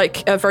only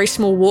like a very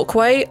small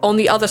walkway. On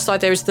the other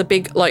side, there is the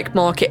big like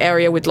market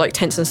area with like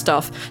tents and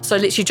stuff. So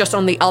literally just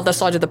on the other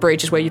side of the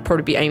bridge is where you'd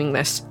probably be aiming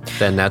this.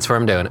 Then that's where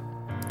I'm doing it.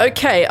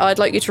 Okay, I'd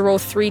like you to roll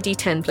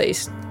 3d10,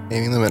 please.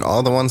 Aiming them at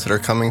all the ones that are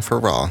coming for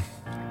Raw.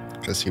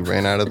 Because he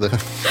ran out of the...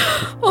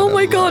 Oh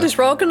my god, is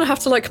Ra gonna have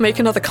to like make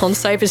another con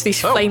save as these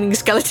flaming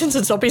skeletons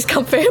and zombies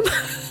come for him?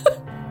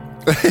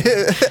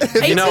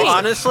 You know,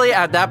 honestly,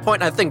 at that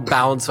point, I think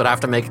Balance would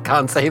have to make a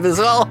con save as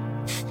well.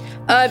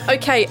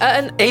 Okay,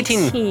 an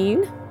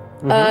 18.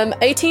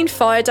 18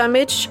 fire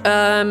damage.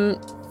 The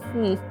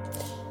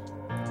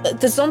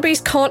zombies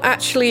can't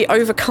actually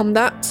overcome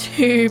that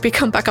to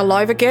become back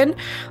alive again.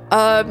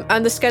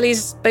 And the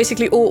skellies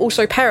basically all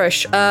also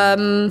perish.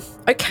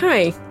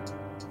 Okay.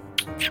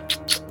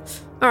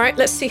 Alright,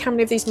 let's see how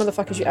many of these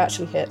motherfuckers you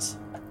actually hit.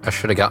 I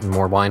should have gotten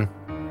more wine.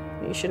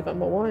 You should have got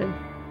more wine.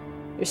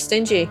 You're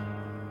stingy.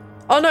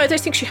 Oh no, I don't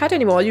think she had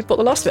any more. You bought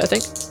the last of it, I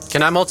think.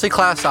 Can I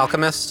multi-class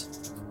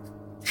alchemist?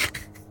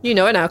 You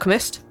know an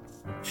alchemist.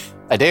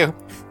 I do.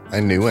 I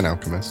knew an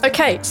alchemist.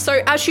 Okay,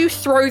 so as you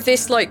throw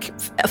this, like,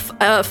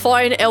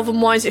 fire and elven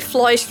wines, it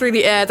flies through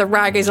the air, the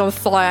rag is on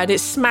fire, and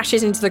it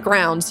smashes into the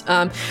ground.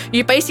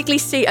 You basically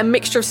see a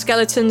mixture of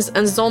skeletons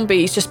and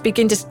zombies just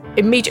begin to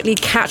immediately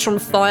catch on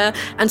fire,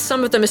 and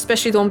some of them,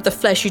 especially the one with the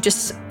flesh, you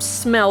just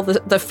smell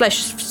the flesh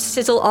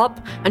sizzle up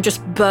and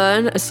just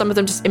burn, and some of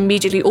them just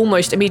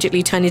almost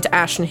immediately turn into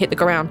ash and hit the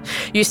ground.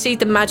 You see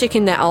the magic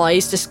in their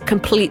eyes just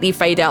completely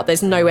fade out.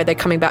 There's no way they're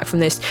coming back from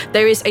this.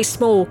 There is a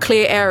small,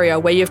 clear area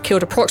where you've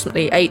killed approximately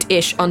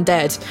 8-ish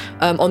undead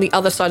on the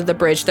other side of the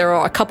bridge. There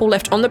are a couple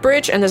left on the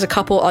bridge and there's a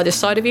couple either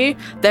side of you.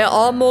 There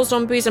are more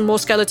zombies and more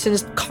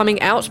skeletons coming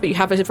out, but you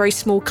have a very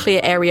small clear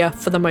area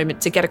for the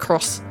moment to get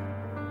across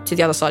to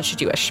the other side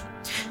should you wish.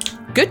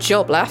 Good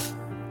job, Laugh.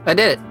 I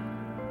did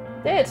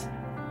it.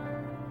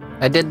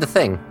 I did the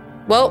thing.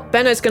 Well,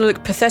 Benno's going to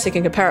look pathetic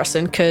in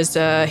comparison because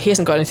he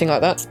hasn't got anything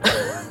like that.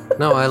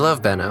 No, I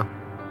love Benno.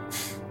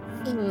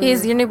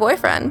 He's your new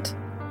boyfriend.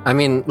 I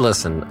mean,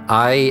 listen,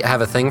 I have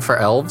a thing for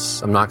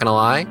elves. I'm not going to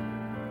lie.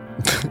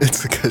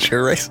 It's because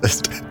you're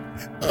racist.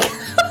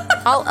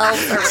 All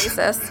elves are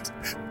racist.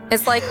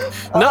 It's like,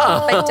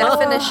 No. by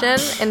definition,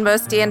 in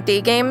most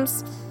D&D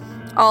games,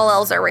 all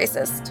elves are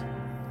racist.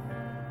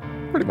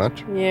 Pretty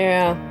much.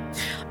 Yeah.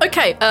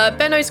 Okay,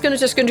 Benno's going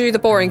to do the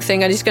boring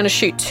thing, and he's going to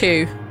shoot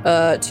two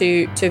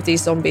of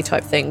these zombie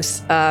type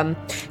things.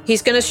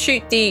 He's going to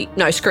shoot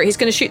he's going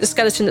to shoot the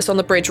skeleton that's on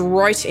the bridge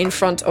right in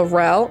front of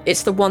Raoul.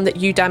 It's the one that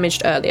you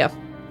damaged earlier.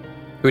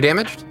 Who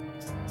damaged?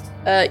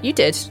 You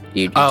did.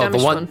 You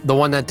damaged the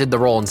one that did the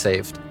roll and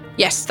saved.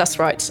 Yes, that's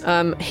right.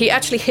 He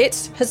actually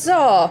hits.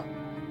 Huzzah!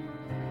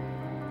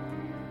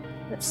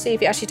 Let's see if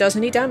he actually does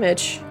any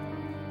damage.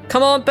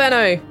 Come on,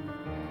 Benno.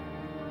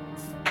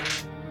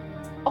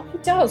 Oh, he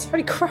does.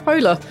 Holy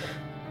crapola.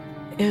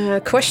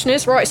 Question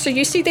is, right, so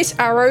you see this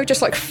arrow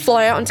just like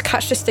fly out and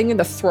catch this thing in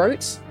the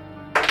throat.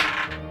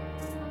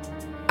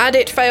 And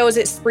it fails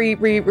its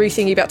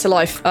re-thingy back to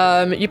life.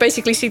 You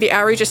basically see the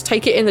arrow just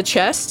take it in the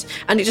chest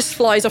and it just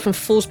flies off and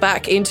falls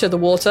back into the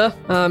water.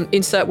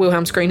 Insert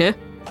Wilhelm screen here.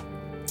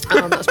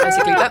 That's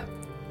basically that.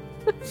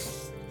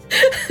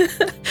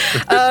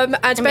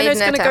 And Benno's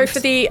going to go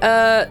for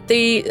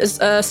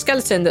the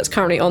skeleton that's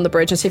currently on the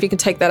bridge and see if he can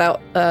take that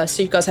out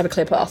so you guys have a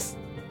clear path.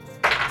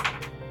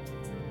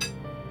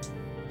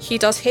 He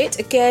does hit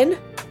again.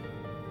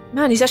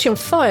 Man, he's actually on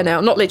fire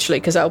now. Not literally,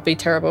 because that would be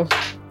terrible.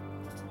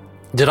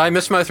 Did I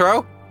miss my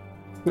throw?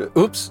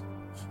 Oops.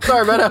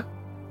 Sorry, Benno.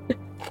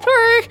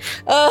 Sorry.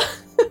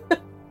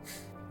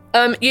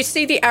 You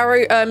see the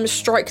arrow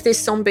strike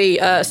this zombie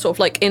sort of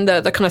like in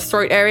the kind of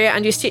throat area,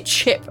 and you see it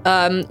chip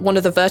one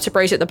of the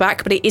vertebrae at the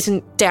back, but it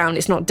isn't down.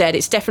 It's not dead.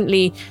 It's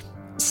definitely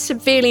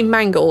severely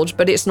mangled,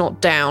 but it's not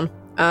down.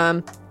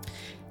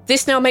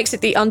 This now makes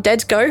it the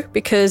undead go,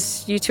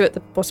 because you two at the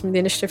bottom of the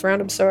initiative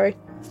round, I'm sorry.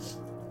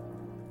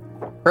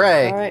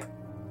 Hooray. All right.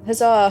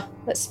 Huzzah.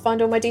 Let's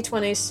find all my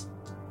d20s.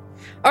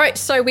 All right,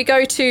 so we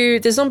go to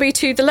the zombie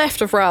to the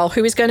left of Ral,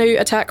 who is going to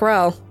attack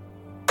Ral.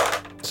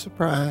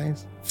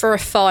 Surprise. For a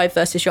 5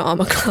 versus your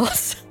armor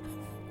class.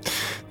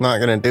 Not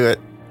gonna do it.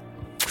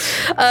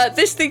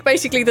 This thing,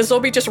 basically, the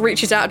zombie just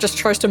reaches out and just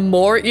tries to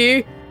maw at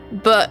you,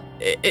 but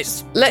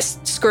it's, let's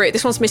screw it.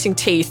 This one's missing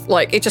teeth.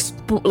 Like, it just,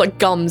 like,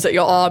 gums at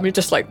your arm. You're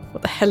just like,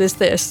 what the hell is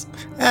this?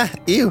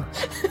 Ew.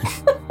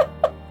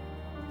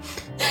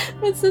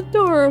 It's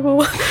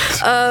adorable.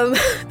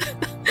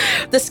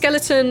 The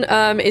skeleton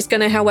is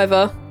going to,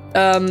 however,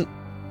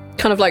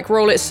 kind of like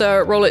roll its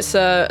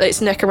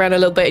neck around a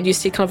little bit, and you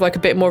see kind of like a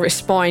bit more of its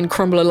spine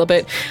crumble a little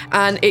bit,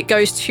 and it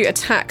goes to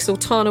attack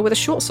Zoltana with a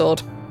short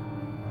sword.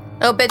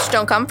 Oh, bitch,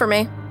 don't come for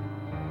me.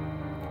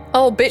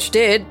 Oh, bitch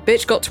did.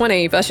 Bitch got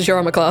 20 versus your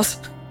armor class.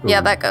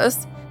 Yeah, that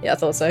goes. Yeah, I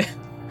thought so.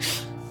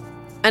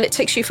 And it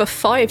takes you for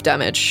 5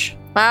 damage.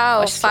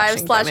 Wow, 5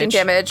 slashing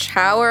damage.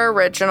 How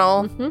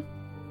original.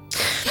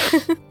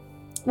 Mm-hmm.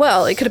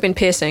 Well, it could have been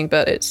piercing,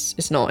 but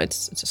it's not.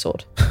 It's a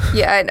sword.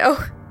 Yeah, I know.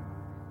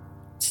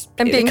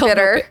 I'm being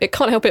bitter. It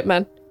can't help it,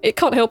 man. It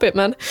can't help it,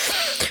 man.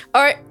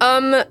 All right.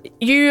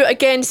 You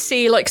again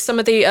see like some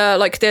of the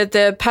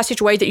the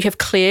passageway that you have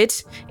cleared.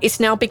 It's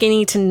now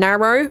beginning to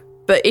narrow.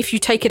 But if you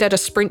take it at a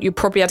sprint, you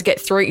probably have to get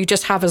through it. You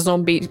just have a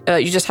zombie.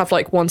 You just have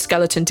like one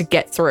skeleton to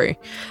get through.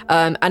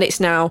 And it's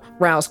now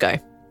Ral's go.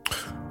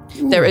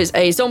 Ooh. There is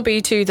a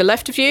zombie to the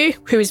left of you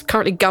who is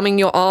currently gumming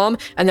your arm,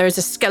 and there is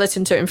a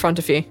skeleton in front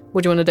of you.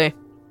 What do you want to do?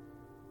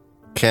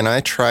 Can I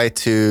try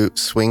to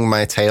swing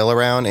my tail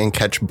around and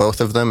catch both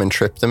of them and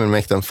trip them and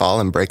make them fall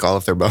and break all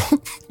of their bones?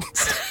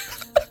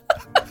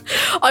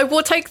 I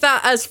will take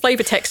that as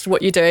flavor text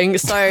what you're doing.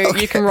 So okay.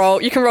 you can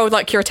roll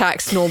like your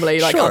attacks normally,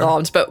 like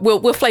unarmed, but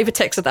we'll flavor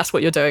text that that's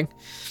what you're doing.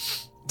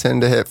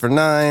 10 to hit for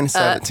 9,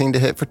 17 to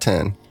hit for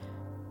 10.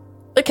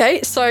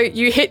 Okay, so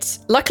you hit.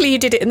 Luckily, you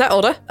did it in that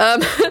order,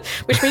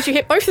 which means you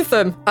hit both of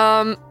them.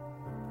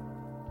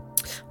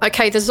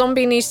 Okay, the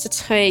zombie needs to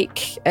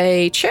take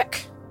a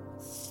check.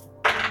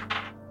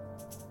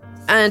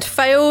 And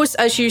fails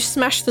as you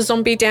smash the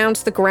zombie down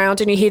to the ground,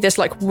 and you hear this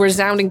like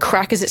resounding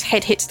crack as its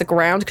head hits the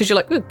ground because you're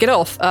like, get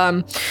off.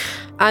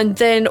 And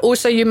then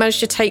also you manage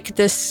to take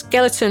the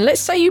skeleton.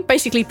 Let's say you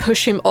basically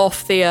push him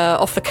off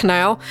the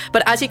canal,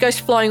 but as he goes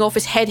flying off,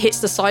 his head hits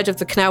the side of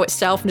the canal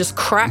itself and just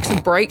cracks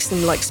and breaks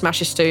and like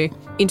smashes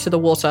into the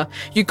water.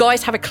 You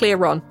guys have a clear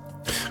run.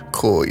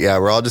 Cool. Yeah,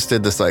 we all just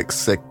did this like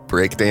sick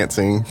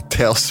breakdancing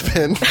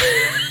tailspin.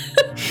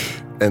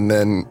 And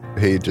then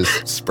he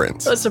just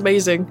sprints. That's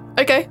amazing.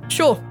 Okay,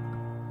 sure.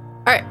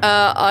 All right,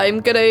 I'm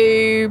going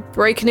to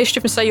break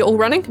initiative and say you're all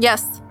running.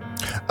 Yes.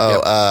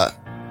 Oh,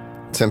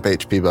 temp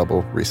HP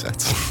bubble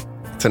resets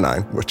to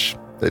 9, which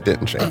it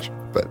didn't change,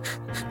 but...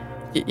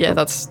 Yeah,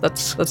 that's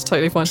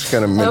totally fine. Just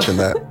going to mention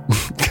that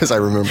because I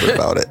remember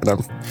about it, and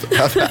I'm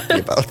happy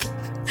about it.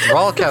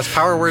 Raul casts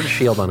Power Word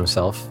Shield on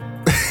himself.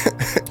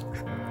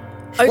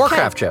 Okay.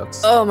 Warcraft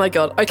jokes. Oh my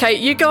god. Okay,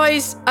 you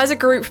guys, as a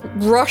group,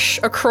 rush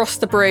across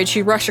the bridge.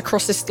 You rush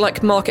across this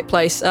like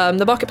marketplace.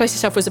 The marketplace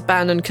itself was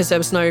abandoned because there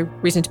was no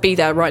reason to be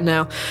there right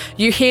now.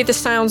 You hear the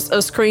sounds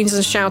of screams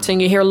and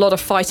shouting. You hear a lot of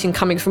fighting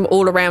coming from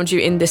all around you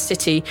in this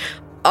city.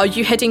 Are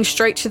you heading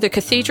straight to the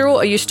cathedral?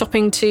 Are you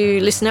stopping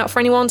to listen out for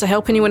anyone, to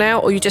help anyone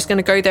out? Or are you just going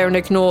to go there and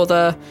ignore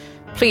the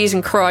pleas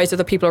and cries of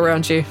the people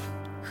around you?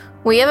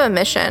 We have a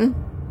mission.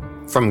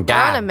 From God.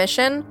 We're on a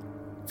mission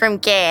from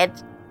God.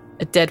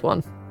 A dead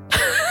one.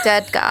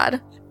 Dead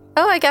God.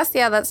 Oh, I guess,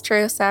 yeah, that's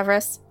true,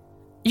 Savras.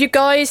 You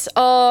guys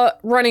are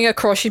running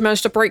across. You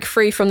managed to break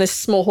free from this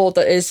small horde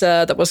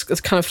that was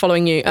kind of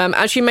following you.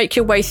 As you make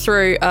your way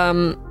through,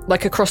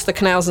 like across the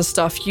canals and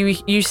stuff,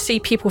 you see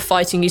people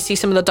fighting. You see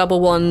some of the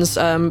double ones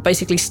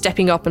basically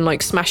stepping up and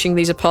like smashing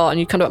these apart, and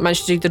you kind of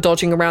manage to do the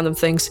dodging around them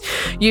things.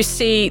 You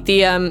see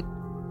the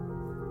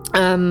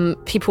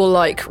people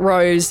like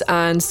Rose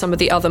and some of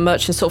the other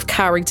merchants sort of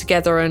cowering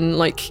together and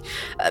like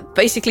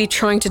basically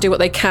trying to do what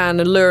they can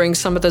and luring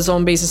some of the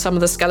zombies and some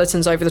of the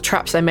skeletons over the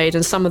traps they made,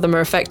 and some of them are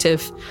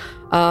effective.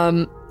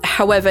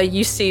 However,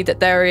 you see that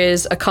there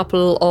is a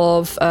couple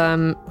of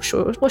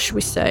what should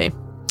we say?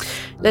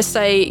 Let's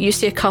say you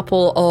see a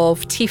couple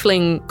of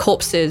tiefling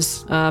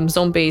corpses,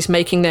 zombies,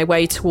 making their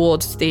way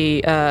towards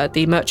the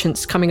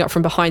merchants coming up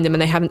from behind them,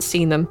 and they haven't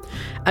seen them.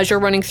 As you're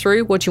running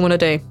through, what do you want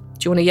to do?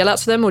 Do you want to yell out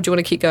to them, or do you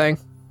want to keep going?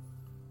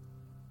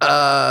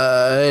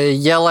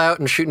 Yell out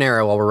and shoot an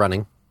arrow while we're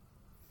running.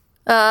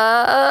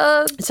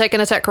 Take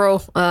an attack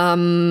roll.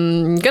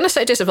 I'm going to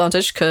say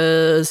disadvantage,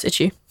 because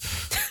it's you.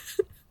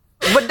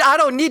 But I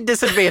don't need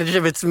disadvantage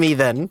if it's me,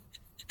 then.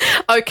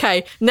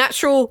 Okay,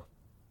 natural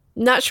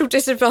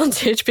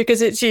disadvantage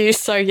because it's you,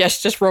 so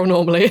yes, just roll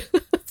normally.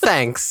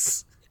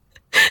 Thanks.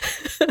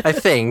 I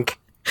think.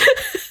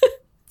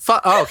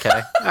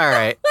 Okay, all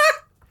right.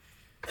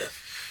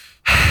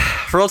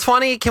 Roll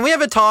 20. Can we have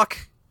a talk?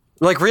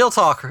 Like real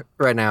talk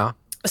right now.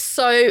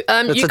 So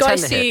you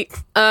guys see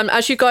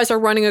as you guys are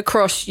running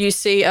across, you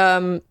see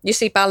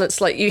Balance,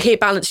 like you hear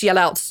Balance yell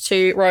out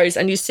to Rose,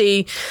 and you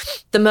see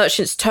the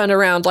merchants turn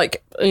around,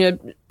 like, you know,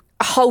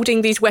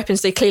 holding these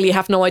weapons they clearly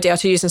have no idea how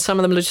to use, and some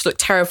of them just look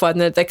terrified,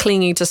 and they're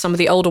clinging to some of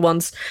the older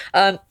ones.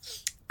 And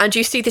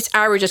you see this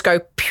arrow just go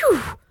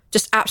pew,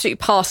 just absolutely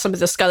past some of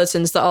the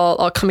skeletons that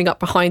are coming up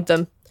behind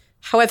them.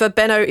 However,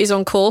 Benno is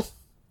on call.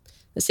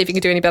 Let's see if you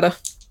can do any better.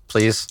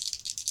 Please.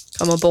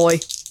 Come on, boy.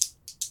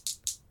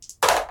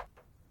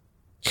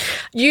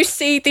 You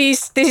see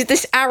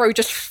this arrow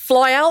just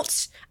fly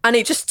out, and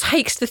it just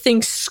takes the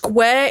thing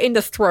square in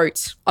the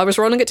throat. I was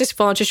rolling at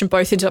disadvantage and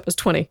both ended up as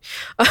 20.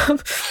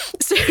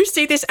 So you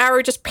see this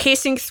arrow just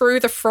piercing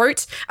through the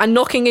throat and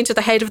knocking into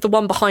the head of the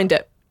one behind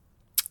it.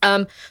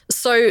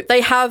 So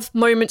they have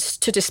moments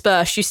to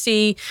disperse. You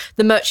see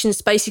the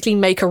merchants basically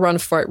make a run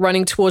for it,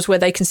 running towards where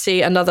they can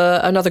see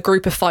another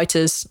group of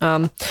fighters,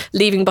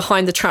 leaving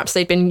behind the traps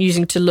they've been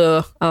using to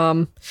lure.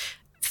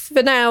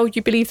 For now,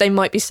 you believe they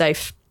might be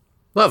safe.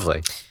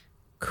 Lovely.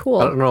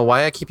 Cool. I don't know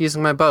why I keep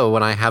using my bow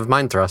when I have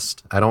mind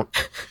thrust. I don't...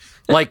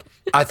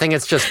 I think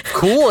it's just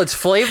cool, it's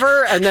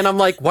flavor, and then I'm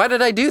like, why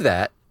did I do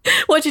that?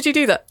 Why did you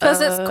do that?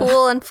 Because it's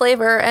cool and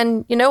flavor,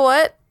 and you know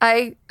what?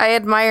 I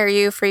admire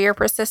you for your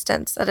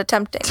persistence at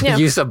attempting. To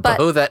use a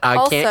bow that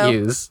I can't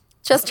use.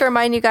 Just to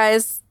remind you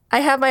guys,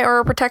 I have my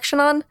aura protection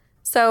on,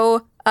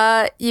 so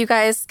you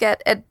guys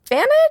get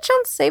advantage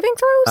on saving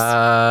throws?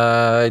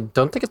 I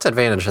don't think it's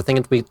advantage. I think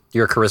it'd be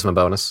your charisma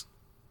bonus.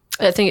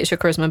 I think it's your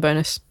charisma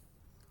bonus.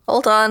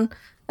 Hold on.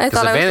 I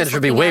thought advantage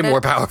would be way more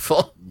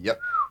powerful. Yep.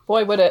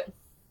 Boy, would it.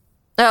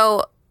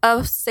 Oh,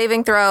 a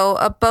saving throw,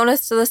 a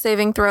bonus to the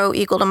saving throw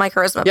equal to my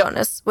charisma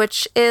bonus,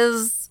 which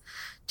is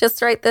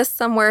just write this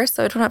somewhere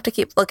so I don't have to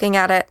keep looking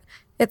at it.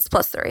 It's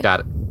 +3.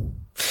 Got it.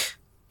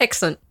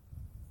 Excellent.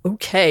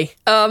 Okay.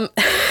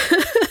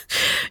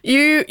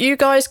 You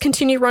guys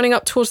continue running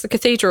up towards the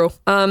cathedral.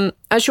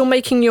 As you're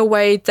making your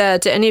way there,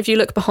 do any of you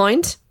look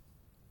behind?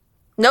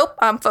 Nope,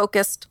 I'm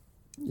focused.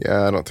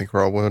 Yeah, I don't think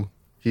Raul would.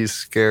 He's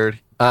scared.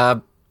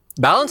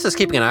 Balance is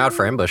keeping an eye out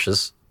for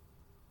ambushes.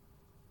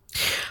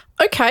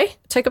 Okay,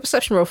 take a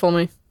perception roll for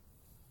me.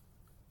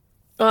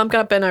 Well, I'm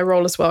going to Benno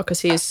roll as well because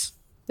he's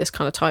this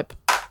kind of type.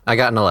 I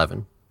got an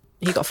 11.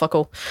 He got fuck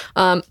all.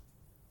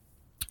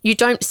 You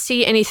don't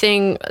see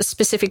anything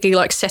specifically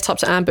like set up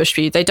to ambush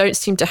you. They don't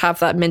seem to have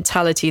that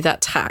mentality,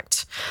 that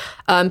tact.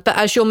 But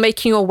as you're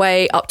making your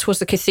way up towards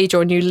the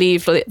cathedral and you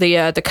leave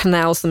the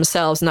canals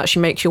themselves and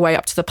actually make your way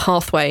up to the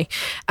pathway,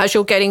 as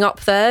you're getting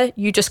up there,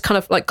 you just kind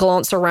of like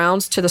glance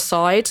around to the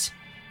side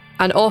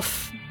and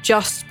off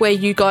just where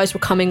you guys were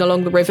coming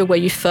along the river where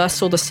you first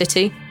saw the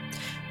city,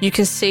 you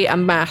can see a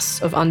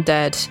mass of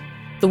undead.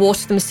 The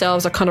water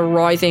themselves are kind of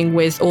writhing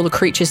with all the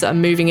creatures that are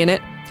moving in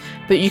it,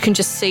 but you can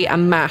just see a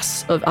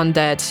mass of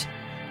undead.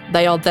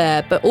 They are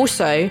there, but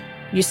also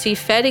you see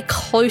fairly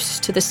close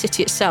to the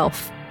city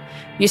itself,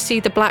 you see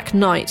the Black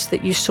Knight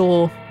that you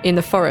saw in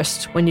the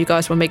forest when you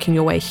guys were making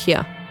your way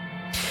here.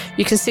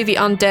 You can see the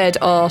undead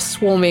are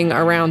swarming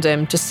around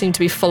him, just seem to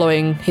be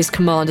following his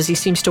command as he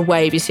seems to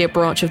wave. You see a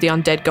branch of the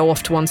undead go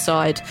off to one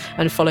side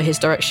and follow his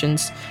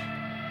directions.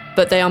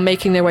 But they are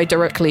making their way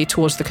directly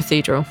towards the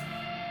cathedral.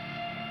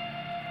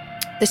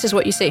 This is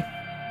what you see.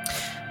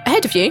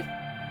 Ahead of you,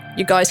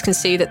 you guys can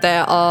see that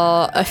there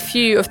are a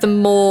few of the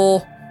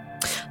more,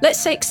 let's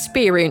say,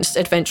 experienced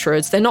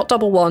adventurers. They're not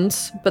double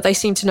ones, but they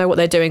seem to know what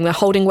they're doing. They're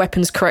holding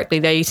weapons correctly.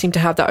 They seem to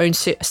have their own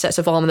sets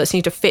of armor that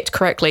seem to fit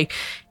correctly,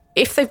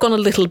 if they've gone a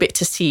little bit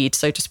to seed,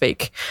 so to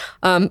speak.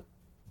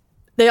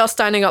 They are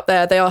standing up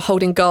there. They are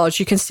holding guards.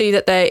 You can see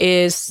that there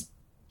is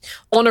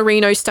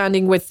Honorino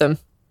standing with them.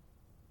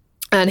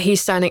 And he's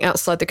standing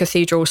outside the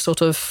cathedral,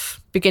 sort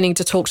of beginning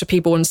to talk to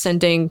people and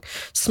sending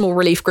small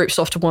relief groups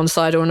off to one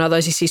side or another.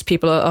 As he sees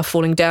people are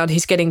falling down,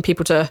 he's getting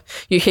people to,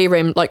 you hear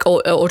him like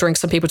ordering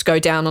some people to go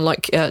down and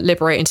like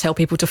liberate and tell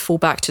people to fall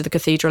back to the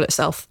cathedral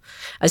itself.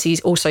 As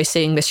he's also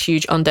seeing this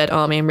huge undead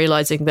army and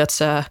realizing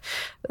that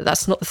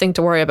that's not the thing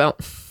to worry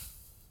about.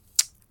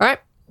 All right,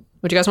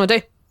 what do you guys want to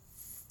do?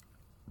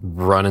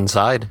 Run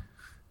inside,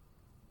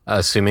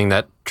 assuming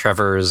that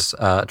Trevor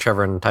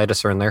and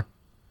Titus are in there.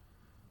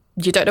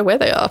 You don't know where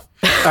they are.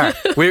 All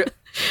right,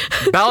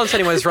 Balance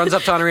anyways runs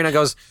up to Honorina and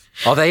goes,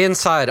 "Are they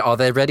inside? Are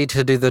they ready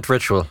to do the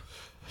ritual?"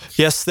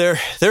 Yes, they're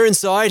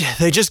inside.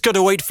 They just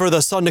gotta wait for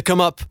the sun to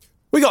come up.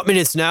 We got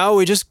minutes now.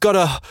 We just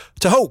gotta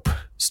to hope.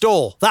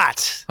 Stall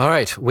that. All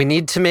right, we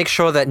need to make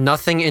sure that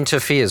nothing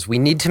interferes. We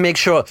need to make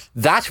sure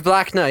that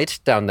Black Knight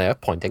down there,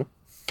 pointing.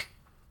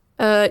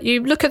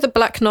 You look at the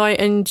Black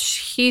Knight and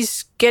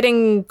he's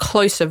getting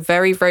closer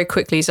very, very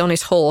quickly. He's on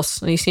his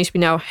horse and he seems to be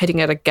now heading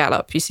at a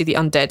gallop. You see the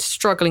undead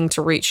struggling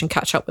to reach and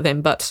catch up with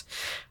him, but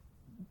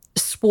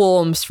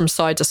swarms from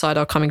side to side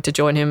are coming to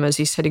join him as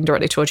he's heading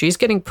directly towards you. He's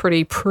getting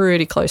pretty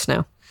close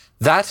now.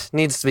 That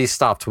needs to be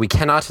stopped. We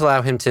cannot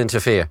allow him to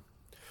interfere.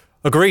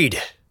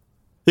 Agreed.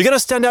 You gonna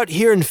stand out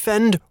here and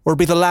fend or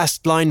be the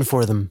last line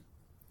for them?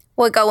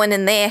 We're going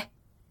in there.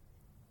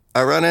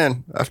 I run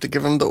in. I have to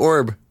give him the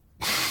orb.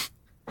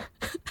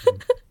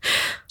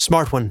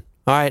 Smart one.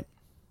 All right.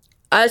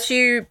 As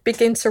you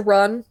begin to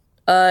run,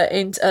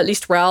 at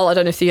least Raoul, I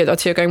don't know if the other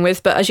two are going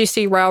with, but as you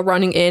see Raoul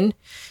running in,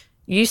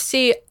 you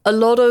see a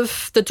lot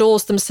of the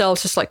doors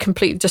themselves just like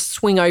completely just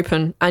swing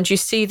open, and you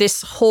see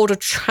this horde of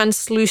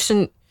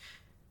translucent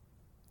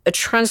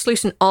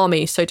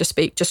army, so to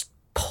speak, just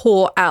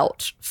pour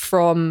out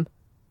from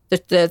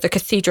the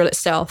cathedral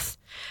itself.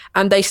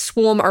 And they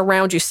swarm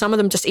around you. Some of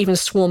them just even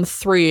swarm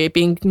through you,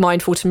 being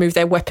mindful to move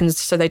their weapons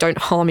so they don't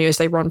harm you as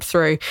they run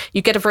through.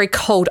 You get a very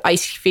cold,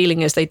 icy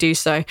feeling as they do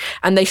so.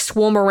 And they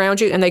swarm around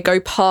you, and they go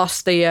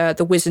past the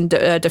Wizened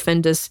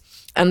defenders,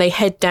 and they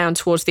head down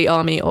towards the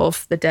army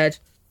of the dead.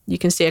 You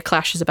can see a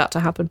clash is about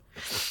to happen.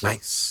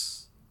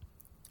 Nice.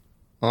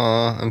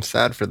 Aw, I'm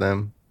sad for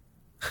them.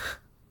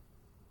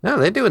 No,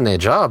 they're doing their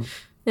job.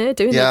 Yeah,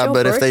 doing their job. Yeah,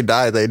 but if they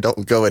die, they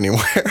don't go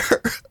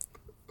anywhere.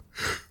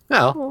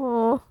 No.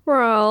 Oh,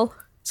 Ral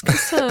is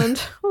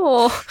concerned.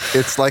 Oh.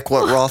 It's like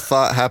what Raw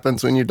thought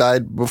happens when you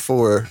died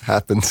before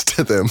happens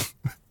to them.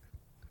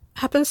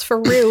 Happens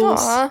for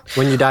reals.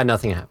 When you die,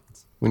 nothing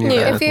happens. When you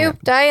die, if you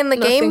die in the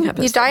game,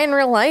 you die in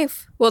real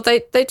life. Well,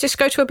 they just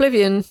go to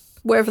oblivion,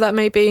 wherever that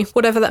may be,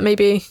 whatever that may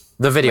be.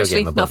 The video Mostly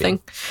game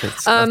Oblivion.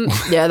 nothing.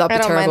 Yeah, that'd be I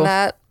don't terrible. mind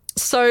that.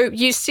 So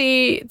you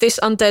see this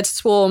undead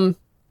swarm.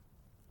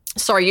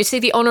 Sorry, you see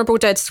the honourable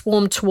dead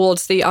swarm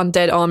towards the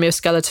undead army of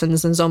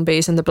skeletons and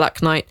zombies and the Black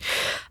Knight.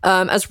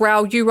 As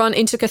Ral, you run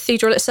into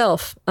Cathedral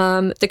itself.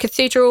 The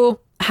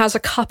Cathedral has a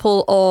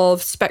couple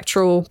of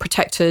spectral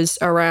protectors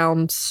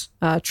around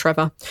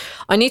Trevor.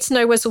 I need to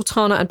know where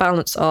Zoltana and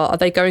Balance are. Are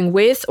they going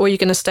with, or are you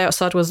going to stay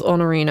outside with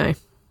Honorino?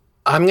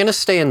 I'm going to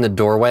stay in the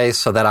doorway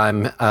so that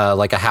I'm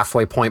like a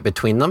halfway point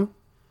between them.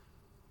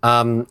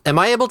 Am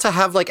I able to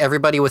have like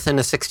everybody within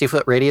a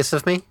 60-foot radius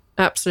of me?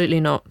 Absolutely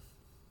not.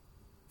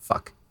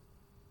 Fuck.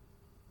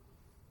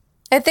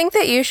 I think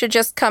that you should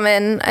just come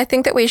in. I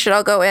think that we should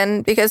all go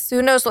in, because who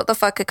knows what the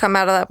fuck could come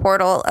out of that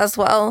portal as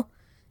well.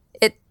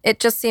 It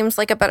just seems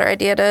like a better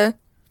idea to...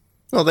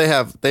 Well, they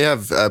have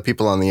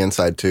people on the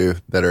inside too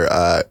that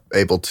are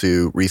able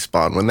to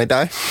respawn when they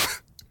die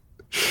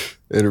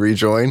and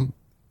rejoin,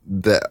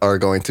 that are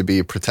going to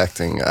be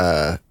protecting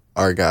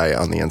our guy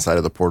on the inside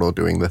of the portal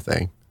doing the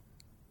thing.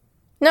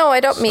 No, I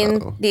don't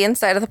mean the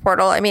inside of the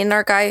portal. I mean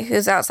our guy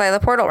who's outside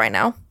of the portal right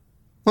now.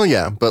 Well,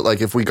 yeah, but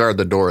like if we guard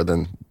the door,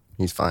 then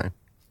he's fine.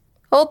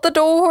 Hold the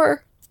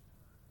door.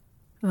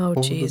 Oh,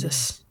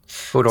 Jesus.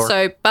 Hodor.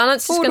 So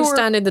Balance is going to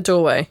stand in the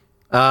doorway.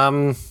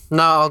 No,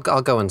 I'll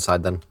go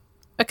inside then.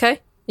 Okay.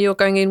 You're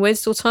going in with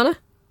Zoltana?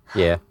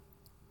 Yeah.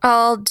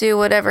 I'll do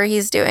whatever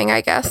he's doing,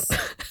 I guess.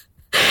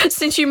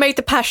 Since you made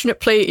the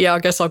passionate plea, yeah, I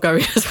guess I'll go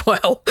in as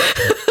well.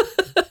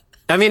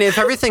 I mean, if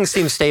everything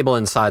seems stable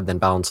inside, then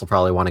Balance will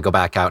probably want to go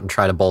back out and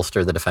try to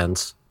bolster the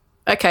defense.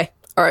 Okay.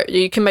 All right.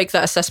 You can make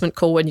that assessment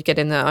call when you get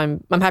in there.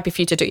 I'm happy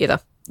for you to do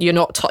either. You're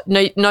not...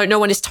 No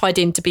one is tied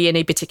in to be in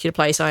a particular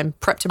place. I'm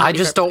prepped and ready. I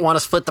just don't want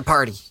to split the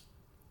party.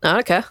 Oh,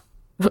 okay.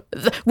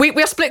 We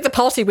are split the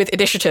party with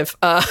initiative.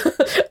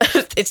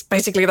 It's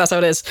basically that's how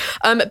it is.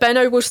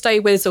 Benno will stay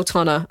with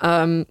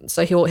Zoltana,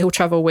 so he'll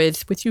travel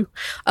with you.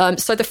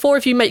 So the four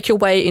of you make your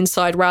way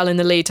inside. Ral in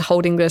the lead,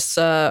 holding this.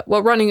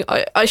 Running.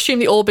 I assume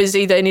the orb is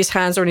either in his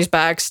hands or in his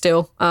bag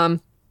still.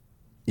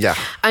 Yeah.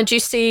 And you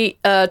see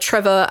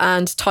Trevor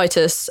and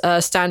Titus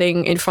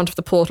standing in front of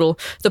the portal.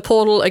 The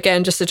portal,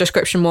 again, just the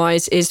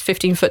description-wise, is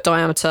 15-foot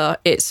diameter.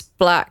 It's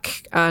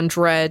black and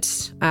red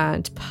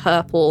and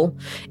purple.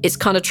 It's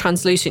kind of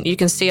translucent. You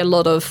can see a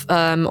lot of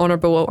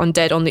honourable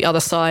undead on the other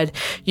side.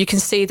 You can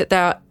see that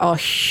there are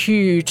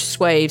huge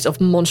swathes of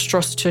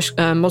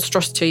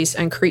monstrosities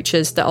and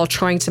creatures that are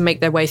trying to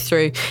make their way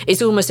through.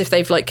 It's almost as if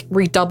they've like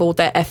redoubled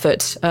their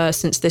effort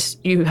since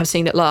you have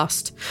seen it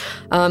last.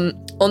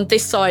 On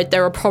this side,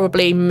 there are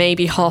probably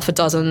maybe half a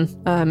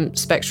dozen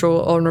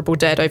spectral honourable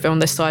dead over on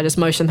this side, as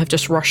most of them have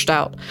just rushed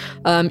out.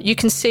 You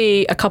can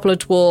see a couple of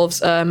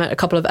dwarves, a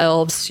couple of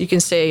elves. You can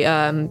see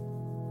a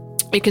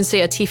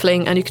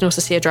tiefling, and you can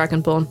also see a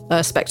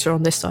dragonborn spectre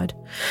on this side.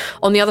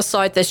 On the other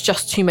side, there's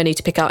just too many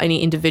to pick out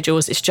any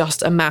individuals. It's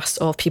just a mass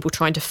of people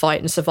trying to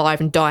fight and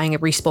survive and dying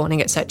and respawning,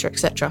 etc.,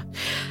 etc.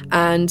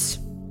 And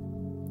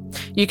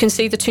you can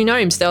see the two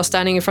gnomes. They are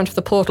standing in front of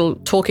the portal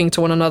talking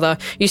to one another.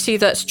 You see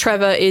that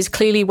Trevor is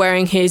clearly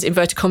wearing his,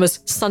 inverted commas,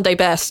 Sunday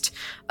best,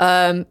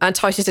 and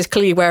Titus is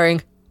clearly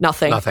wearing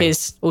nothing.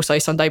 His also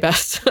Sunday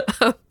best.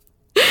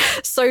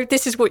 So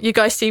this is what you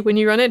guys see when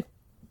you run in.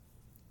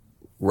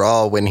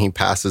 Raw, when he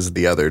passes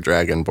the other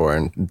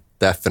Dragonborn,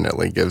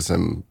 definitely gives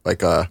him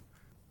like a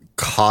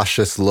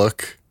cautious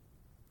look,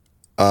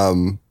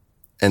 and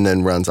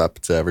then runs up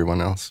to everyone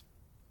else.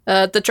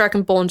 The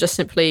Dragonborn just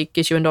simply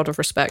gives you a nod of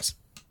respect.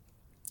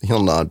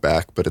 He'll nod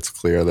back, but it's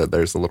clear that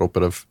there's a little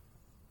bit of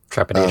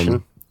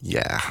trepidation.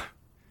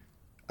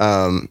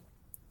 And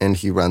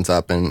he runs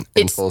up and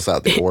pulls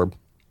out the orb.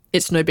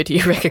 It's nobody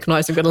you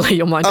recognize. I'm going to lay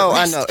your mind. Oh,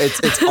 I know.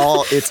 It's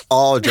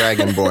all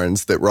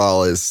Dragonborns that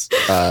Rawl is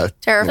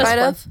terrified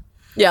of.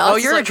 Yeah. Oh,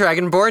 you're a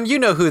Dragonborn. You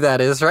know who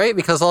that is, right?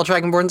 Because all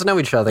Dragonborns know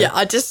each other.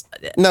 Yeah.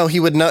 No, he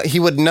would know. He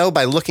would know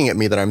by looking at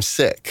me that I'm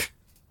sick.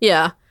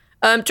 Yeah.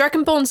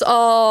 Dragonborns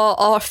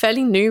are a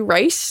fairly new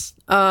race.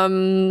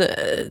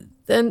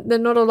 They're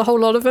not a whole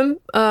lot of them.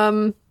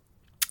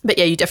 But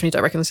yeah, you definitely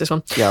don't reckon this is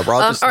one. Yeah,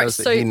 Rawl just knows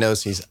that he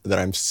knows that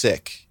I'm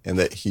sick and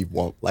that he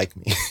won't like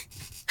me.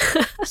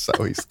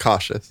 So he's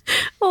cautious.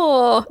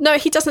 Oh, no,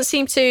 he doesn't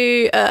seem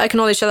to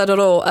acknowledge that at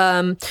all.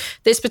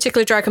 This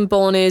particular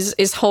Dragonborn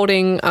is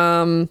holding,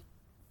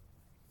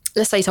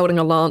 let's say he's holding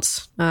a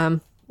lance,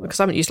 because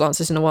I haven't used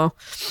lances in a while.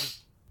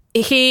 So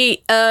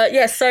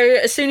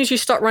as soon as you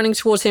start running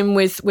towards him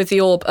with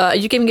the orb, are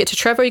you giving it to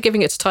Trevor or are you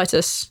giving it to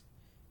Titus?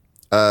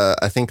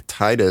 I think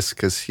Titus,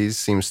 because he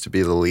seems to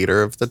be the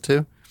leader of the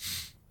two.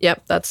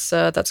 Yep,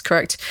 that's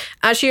correct.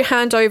 As you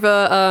hand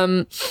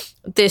over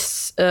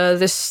this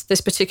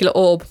particular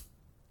orb,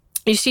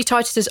 you see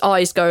Titus's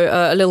eyes go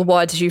a little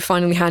wide as you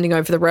finally handing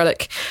over the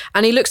relic,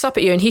 and he looks up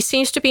at you, and he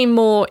seems to be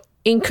more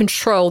in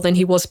control than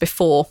he was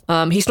before.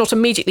 He's not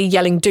immediately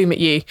yelling doom at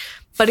you,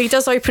 but he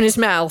does open his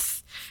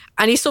mouth,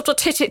 and he sort of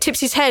tips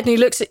his head, and he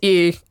looks at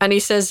you, and he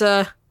says,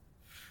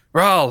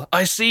 "Rawl,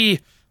 I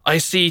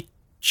see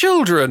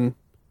children.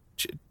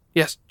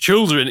 Yes,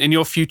 children in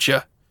your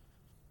future.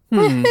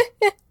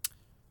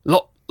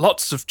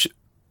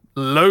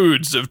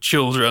 Loads of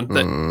children.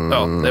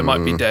 They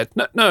might be dead.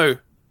 No.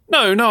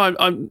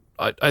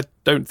 I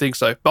don't think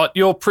so. But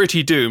you're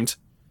pretty doomed.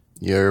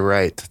 You're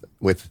right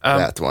with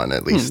that one,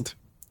 at least.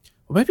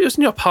 Well, maybe it was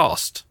in your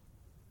past.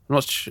 I'm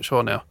not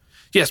sure now.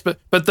 Yes, but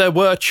there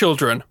were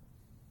children.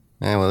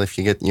 Yeah, well, if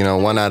you get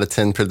 1 out of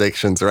 10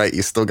 predictions right,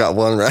 you still got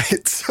one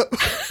right. So.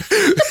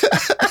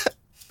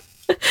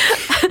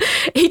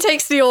 He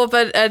takes the orb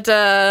and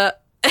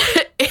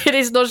in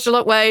his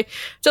nonchalant way,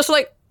 just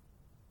like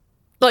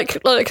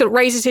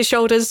raises his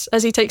shoulders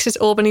as he takes his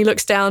orb and he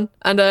looks down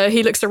and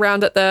he looks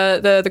around at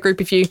the group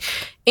of you.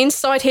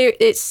 Inside here,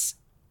 it's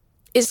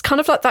kind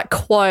of like that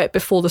quiet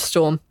before the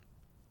storm.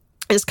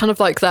 It's kind of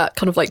like that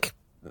kind of like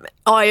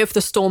eye of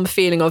the storm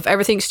feeling of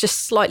everything's just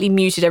slightly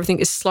muted. Everything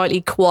is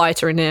slightly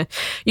quieter in here.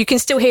 You can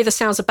still hear the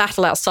sounds of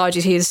battle outside.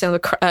 You hear the sound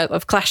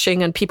of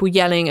clashing and people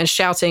yelling and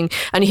shouting,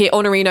 and you hear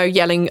Honorino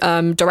yelling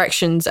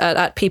directions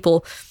at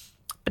people.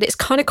 But it's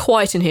kind of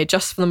quiet in here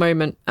just for the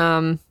moment.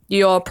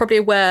 You're probably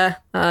aware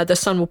the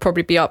sun will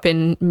probably be up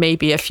in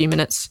maybe a few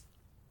minutes.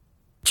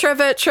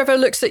 Trevor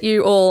looks at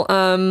you all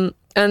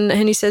and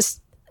he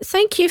says,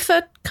 "Thank you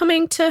for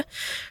coming to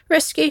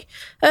rescue,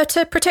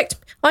 to protect.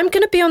 I'm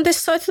going to be on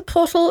this side of the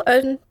portal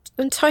and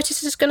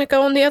Titus is going to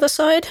go on the other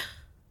side.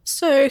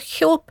 So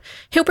he'll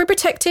be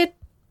protected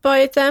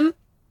by them,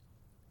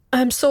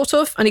 sort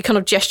of." And he kind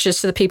of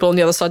gestures to the people on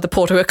the other side of the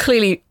portal who are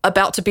clearly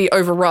about to be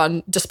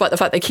overrun, despite the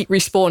fact they keep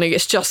respawning.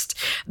 It's just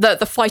that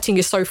the fighting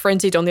is so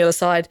frenzied on the other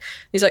side.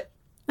 He's like,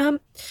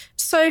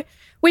 so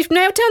we've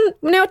now done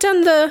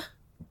the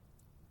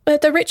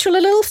ritual a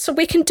little, so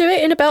we can do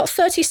it in about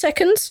 30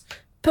 seconds,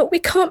 but we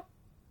can't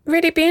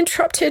really be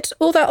interrupted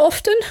all that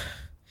often.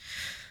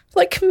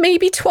 Like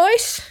maybe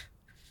twice.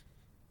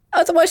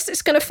 Otherwise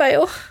it's going to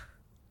fail.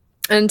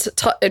 And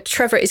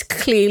Trevor is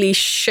clearly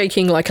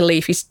shaking like a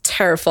leaf. He's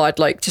terrified.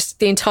 Like just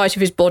the entirety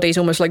of his body is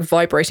almost like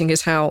vibrating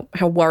as how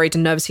worried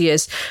and nervous he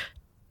is.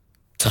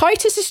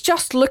 Titus is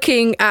just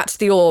looking at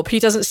the orb. He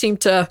doesn't seem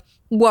to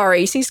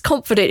worry. He's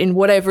confident in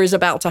whatever is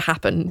about to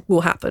happen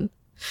will happen.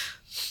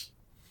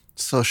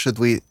 So should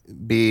we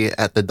be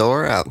at the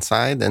door,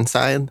 outside,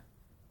 inside?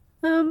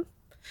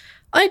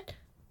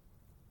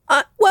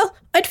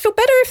 I'd feel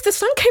better if the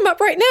sun came up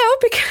right now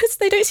because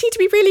they don't seem to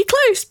be really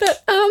close,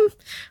 but I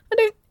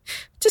don't,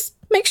 just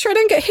make sure I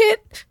don't get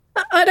hit.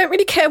 I don't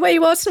really care where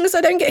you are as long as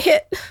I don't get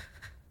hit.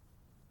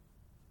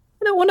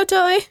 I don't want to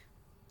die.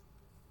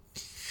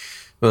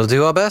 We'll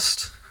do our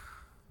best.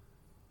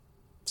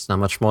 There's not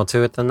much more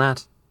to it than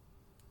that.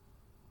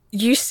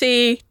 You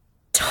see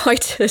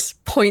Titus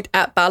point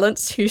at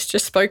Balance, who's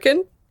just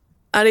spoken,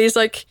 and he's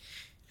like,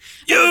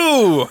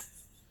 You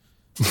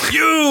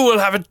will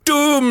have a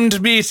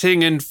doomed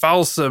meeting in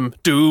Falsum.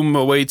 Doom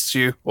awaits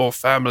you, or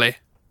family.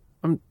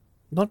 I'm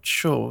not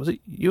sure. Was it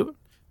you?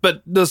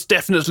 But there's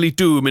definitely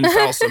doom in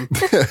Falsum.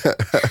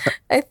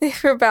 I think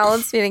for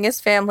Balance, meeting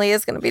his family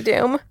is going to be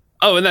doom.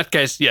 Oh, in that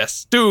case,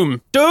 yes.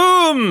 Doom!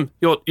 Doom!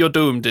 You're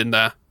doomed in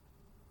there.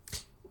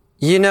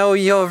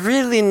 You're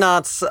really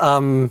not,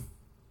 I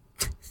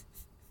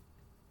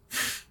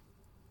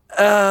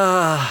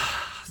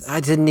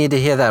didn't need to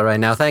hear that right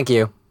now. Thank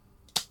you.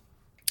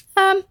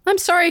 I'm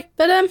sorry,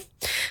 but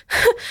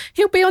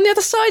he'll be on the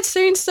other side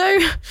soon, so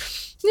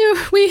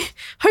we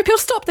hope he'll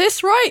stop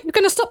this, right? You're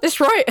going to stop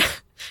this, right?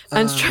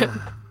 And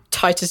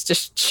Titus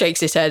just shakes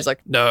his head. He's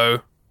like,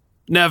 no,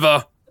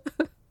 never.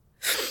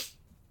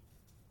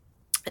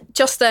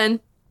 Just then,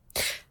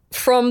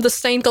 from the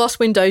stained glass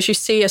windows, you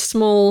see a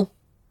small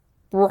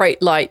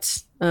bright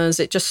light as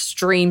it just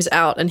streams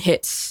out and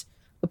hits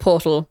the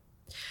portal.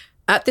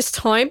 At this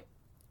time,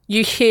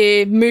 you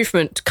hear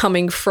movement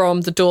coming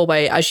from the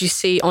doorway as you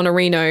see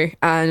Honorino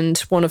and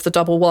one of the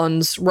double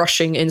ones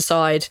rushing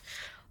inside.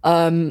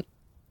 And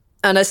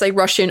as they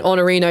rush in,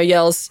 Honorino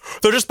yells,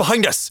 "They're just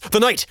behind us! The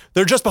knight!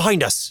 They're just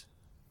behind us!"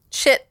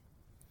 Shit.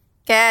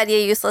 Gad, you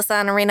useless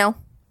Honorino.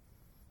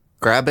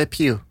 Grab a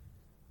pew.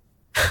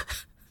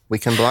 We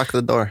can block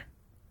the door.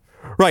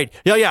 Right.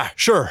 Yeah,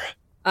 sure.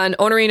 And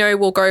Honorino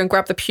will go and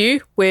grab the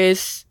pew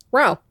with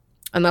Ral.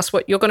 And that's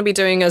what you're going to be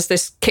doing as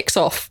this kicks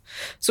off.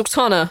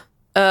 Sultana,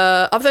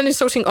 other than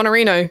insulting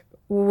Honorino,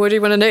 what do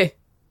you want to do?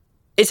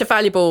 It's a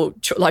valuable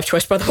life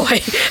choice, by the way.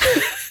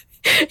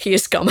 He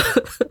is scum.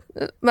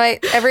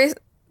 Every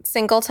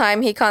single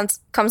time he comes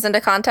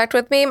into contact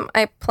with me,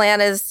 my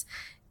plan is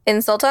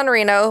insult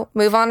Honorino,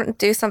 move on,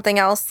 do something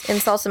else,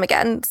 insult him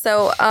again.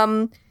 So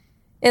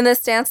in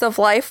this dance of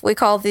life we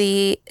call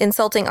the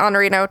insulting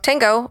Honorino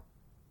tango,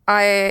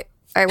 I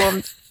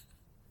will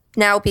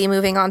now be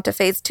moving on to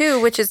phase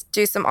 2, which is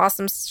do some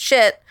awesome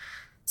shit.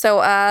 So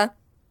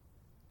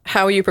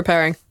how are you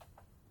preparing?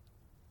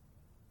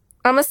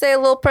 I'm going to say a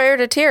little prayer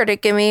to Tyr to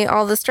give me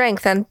all the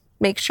strength and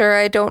make sure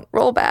I don't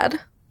roll bad.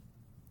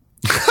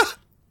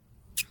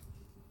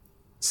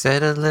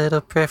 Said a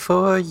little prayer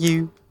for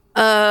you.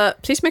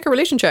 Please make a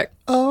religion check.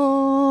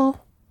 Oh,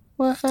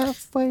 we're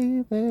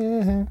halfway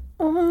there.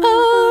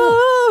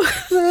 Oh,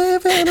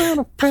 living on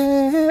a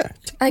prayer.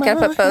 I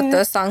gotta put both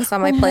those songs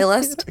on my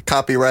playlist.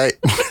 Copyright.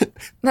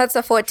 That's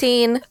a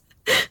 14.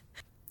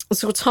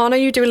 Sultana,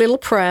 you do a little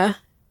prayer,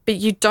 but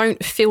you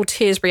don't feel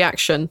Tyr's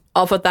reaction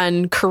other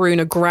than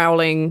Karuna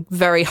growling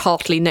very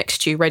heartily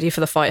next to you, ready for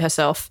the fight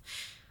herself.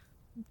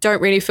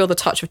 Don't really feel the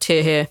touch of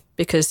Tyr here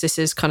because this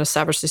is kind of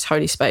Savra's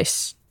holy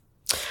space.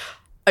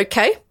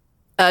 Okay.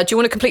 Do you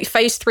want to complete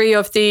phase 3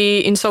 of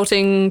the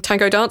insulting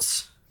tango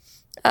dance?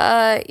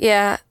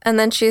 Yeah. And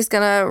then she's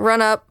gonna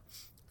run up,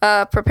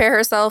 prepare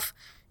herself,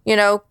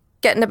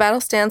 get in a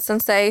battle stance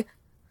and say,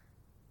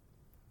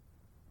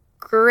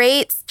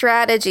 great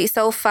strategy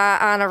so far,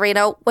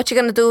 Honorino. What you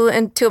gonna do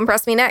to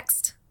impress me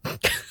next?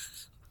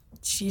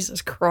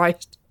 Jesus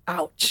Christ.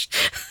 Ouch.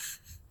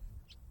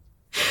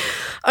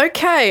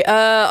 Okay.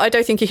 I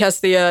don't think he has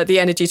the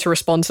energy to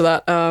respond to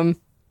that.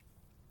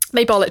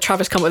 Maybe I'll let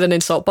Travis come with an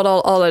insult, but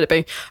I'll let it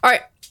be. All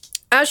right.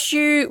 As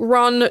you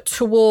run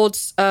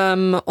towards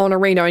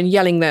Honorino and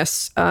yelling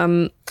this...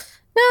 no,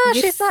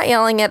 she's not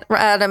yelling at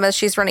him as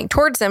she's running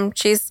towards him.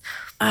 She's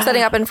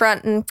setting up in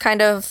front and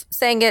kind of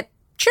saying it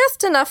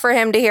just enough for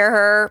him to hear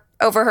her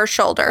over her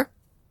shoulder.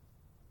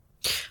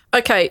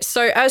 Okay,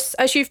 so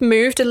as you've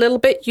moved a little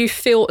bit, you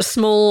feel a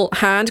small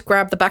hand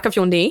grab the back of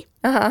your knee.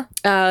 Uh-huh.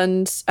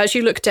 And as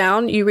you look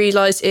down, you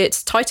realize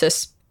it's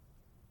Titus.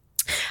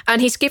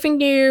 And he's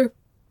giving you...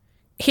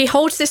 He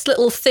holds this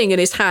little thing in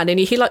his hand and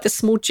you hear like this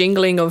small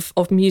jingling of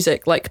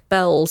music, like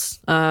bells,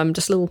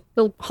 just little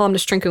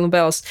harmless twinkling of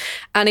bells.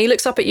 And he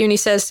looks up at you and he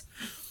says...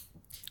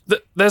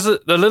 There's a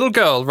little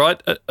girl,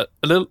 right?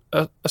 A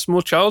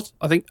small child?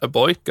 I think a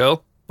boy,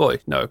 girl, boy,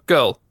 no,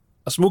 girl.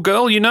 A small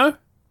girl,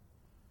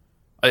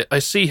 I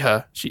see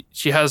her.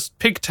 She has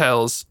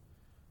pigtails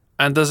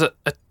and there's a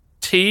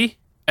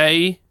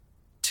T-A-T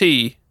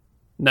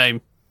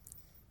name.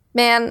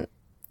 Man...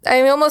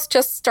 I almost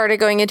just started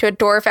going into a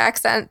dwarf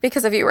accent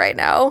because of you right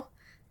now.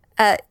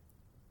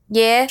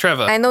 Yeah,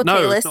 Trevor. I know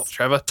Talus. No, not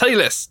Trevor.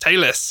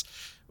 Talus.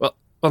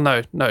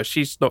 Well, no,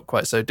 she's not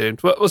quite so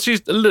doomed. Well,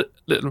 she's a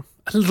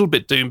little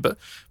bit doomed, but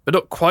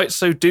not quite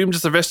so doomed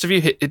as the rest of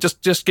you.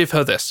 Just give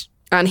her this.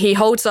 And he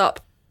holds up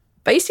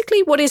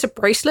basically what is a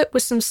bracelet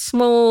with some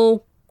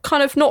small,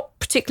 kind of not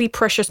particularly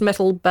precious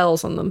metal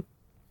bells on them.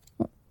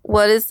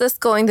 What is this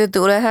going to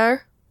do to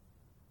her?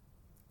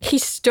 He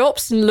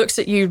stops and looks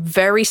at you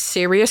very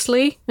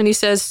seriously, and he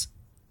says,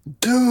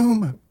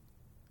 Doom.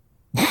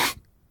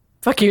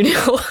 Fuck you,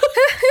 Neil.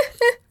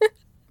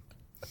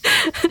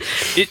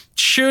 It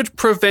should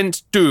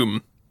prevent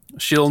doom.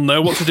 She'll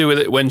know what to do with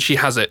it when she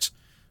has it,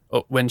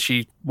 or when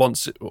she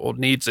wants it or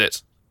needs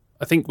it.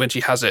 I think when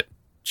she has it.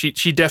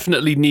 She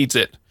definitely needs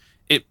it.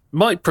 It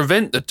might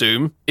prevent the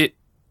doom,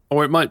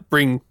 or it might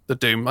bring the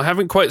doom. I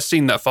haven't quite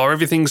seen that far.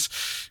 Everything's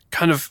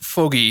kind of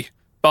foggy,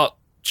 but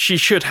she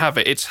should have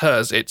it. It's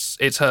hers.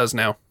 It's hers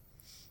now.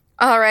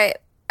 All right.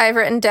 I've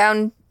written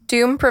down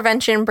Doom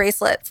Prevention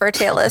Bracelet for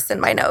Talus in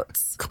my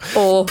notes.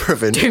 Or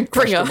Prevention. Doom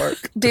Bringer.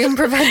 Doom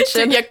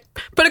Prevention. Yeah,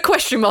 put a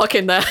question mark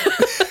in there.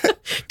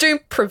 Doom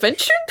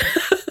Prevention?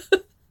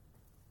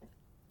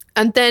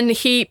 And then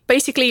he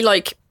basically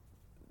like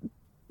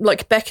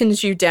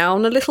beckons you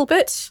down a little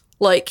bit.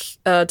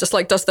 Just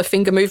does the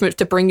finger movement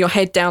to bring your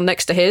head down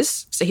next to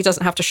his so he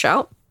doesn't have to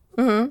shout.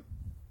 Mm-hmm.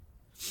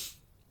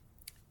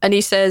 And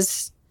he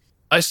says,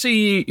 I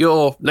see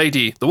your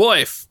lady, the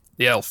wife,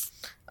 the elf.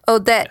 Oh,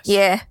 that,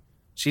 yes. Yeah.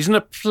 She's in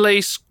a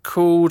place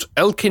called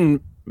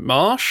Elkin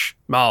Marsh.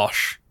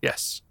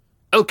 Yes.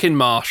 Elkin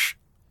Marsh.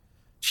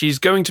 She's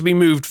going to be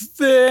moved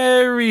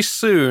very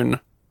soon.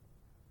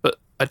 But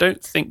I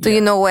don't think... Do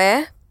you know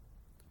where?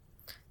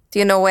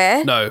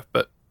 No,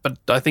 but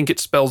I think it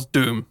spells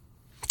doom.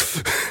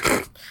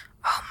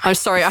 I'm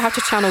sorry, I have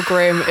to channel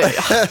Grim.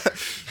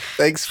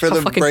 Thanks for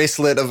the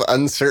bracelet of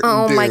uncertain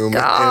doom. Oh my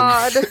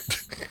God.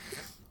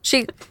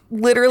 She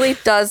literally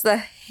does the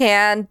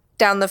hand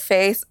down the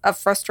face of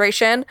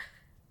frustration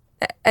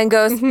and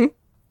goes,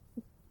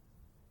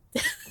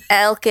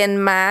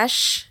 Elkin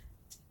Mash.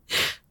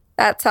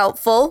 That's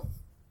helpful.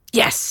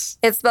 Yes.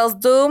 It spells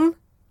doom.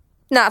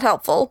 Not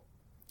helpful.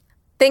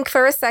 Think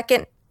for a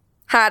second.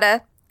 How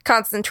to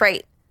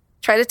concentrate.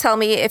 Try to tell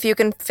me if you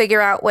can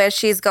figure out where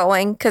she's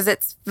going, because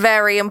it's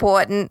very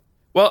important.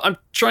 Well, I'm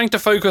trying to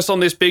focus on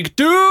this big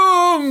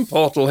doom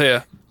portal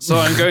here. So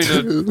I'm going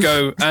to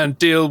go and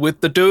deal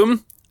with the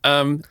doom.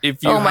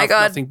 If you have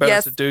nothing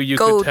better to do, you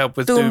could help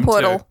with doom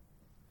portal. Too.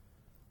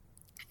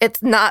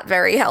 It's not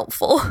very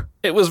helpful.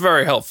 It was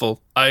very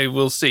helpful. I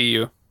will see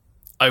you.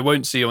 I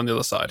won't see you on the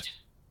other side.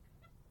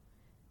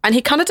 And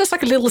he kind of does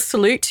like a little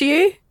salute to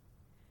you.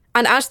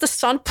 And as the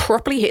sun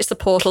properly hits the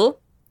portal,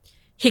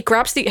 he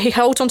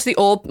holds onto the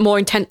orb more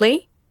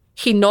intently.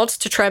 He nods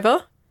to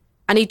Trevor,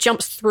 and he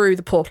jumps through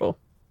the portal.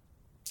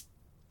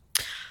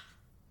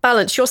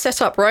 Balance, you're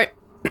set up, right?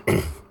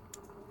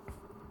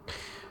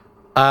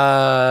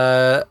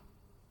 I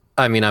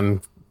mean,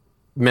 I'm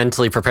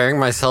mentally preparing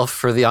myself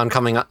for the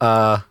oncoming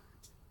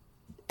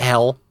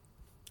hell.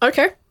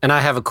 Okay. And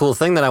I have a cool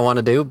thing that I want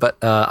to do, but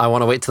I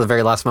want to wait till the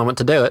very last moment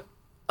to do it.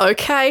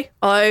 Okay,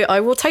 I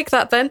will take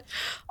that then.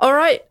 All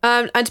right,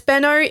 and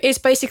Benno is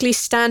basically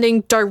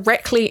standing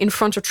directly in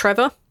front of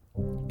Trevor,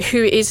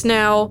 who is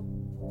now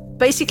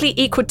basically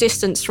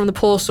equidistant from the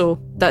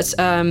portal that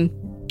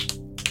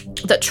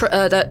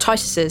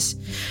Titus is.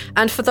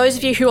 And for those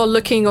of you who are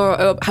looking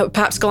or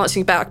perhaps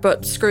glancing back,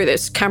 but screw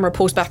this, camera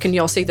pulls back and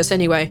you'll see this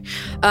anyway,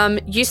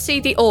 you see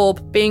the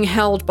orb being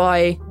held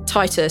by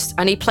Titus,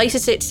 and he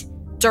places it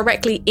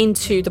directly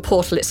into the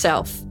portal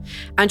itself.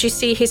 And you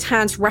see his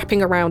hands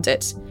wrapping around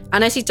it.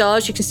 And as he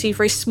does, you can see a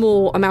very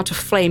small amount of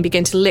flame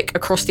begin to lick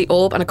across the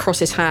orb and across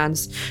his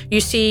hands.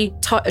 You see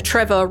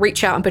Trevor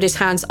reach out and put his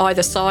hands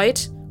either side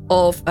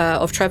of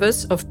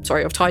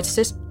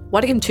Titus's.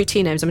 Why did I give him two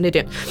T names? I'm an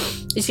idiot.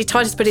 You see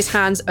Titus put his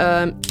hands,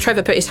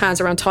 Trevor put his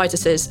hands around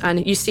Titus's,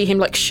 and you see him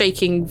like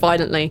shaking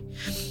violently.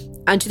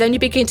 And then you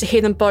begin to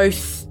hear them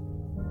both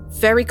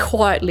very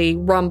quietly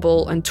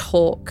rumble and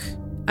talk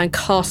and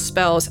cast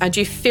spells, and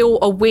you feel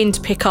a wind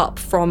pick up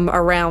from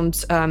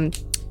around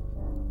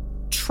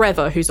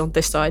Trevor, who's on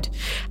this side,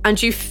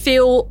 and you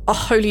feel a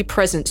holy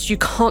presence. You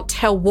can't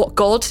tell what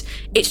god.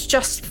 It's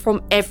just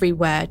from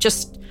everywhere,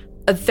 just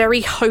a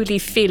very holy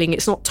feeling.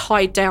 It's not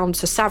tied down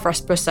to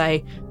Savras per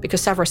se,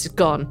 because Savras is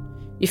gone.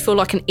 You feel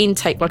like an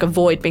intake, like a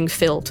void being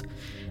filled.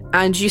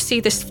 And you see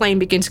this flame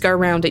begin to go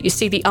around it. You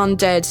see the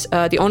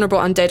undead, the honorable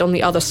undead on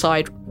the other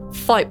side,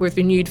 fight with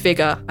renewed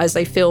vigor as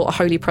they feel a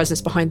holy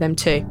presence behind them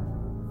too.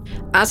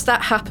 As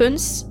that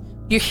happens,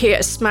 you hear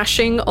a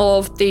smashing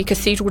of the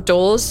cathedral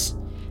doors,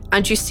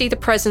 and you see the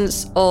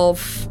presence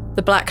of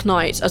the Black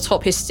Knight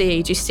atop his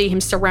steed. You see him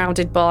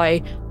surrounded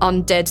by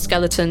undead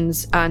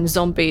skeletons and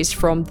zombies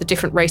from the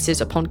different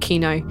races upon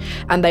Kino,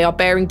 and they are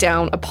bearing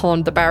down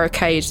upon the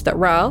barricade that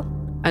Ral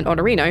and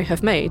Honorino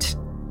have made.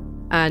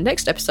 And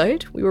next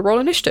episode, we will roll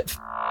initiative.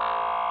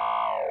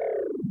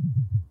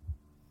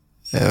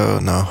 Oh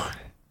no,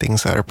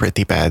 things are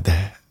pretty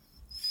bad.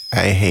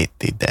 I hate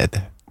the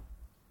dead.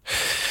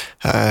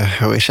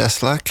 Wish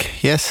us luck,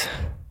 yes.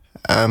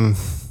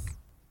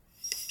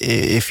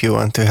 If you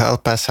want to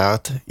help us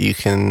out, you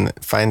can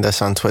find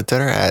us on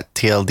Twitter at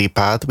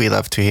TLDpod. We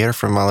love to hear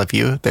from all of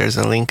you. There's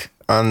a link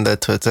on the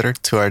Twitter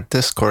to our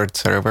Discord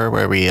server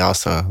where we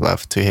also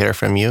love to hear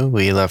from you.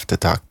 We love to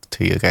talk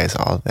to you guys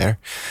all there.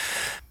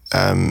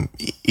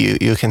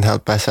 You can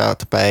help us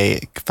out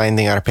by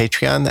finding our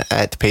Patreon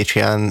at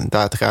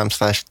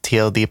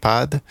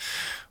patreon.com/TLDpod,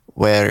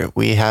 where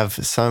we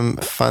have some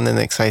fun and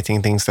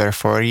exciting things there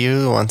for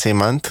you. Once a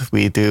month,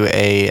 we do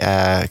a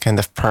kind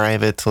of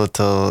private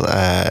little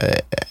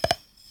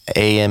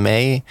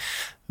AMA.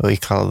 We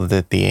called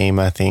it the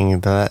AMA thing.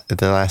 The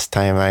last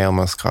time I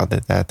almost called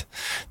it that.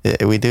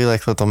 We do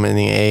like little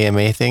mini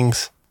AMA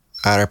things.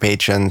 Our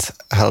patrons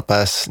help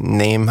us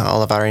name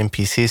all of our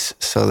NPCs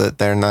so that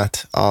they're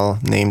not all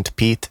named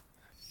Pete.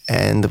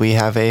 And we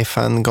have a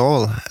fun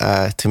goal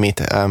to meet.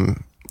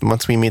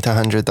 Once we meet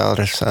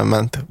 $100 a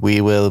month, we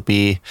will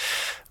be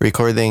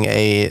recording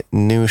a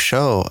new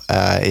show.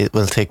 It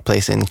will take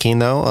place in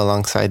Kino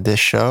alongside this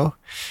show.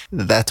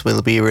 That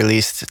will be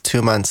released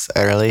 2 months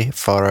early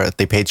for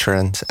the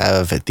patrons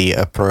of the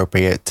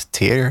appropriate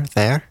tier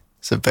there.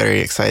 So very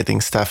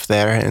exciting stuff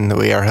there, and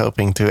we are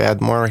hoping to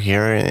add more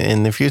here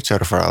in the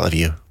future for all of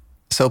you.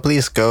 So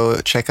please go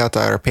check out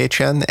our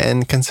Patreon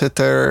and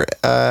consider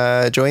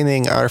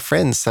joining our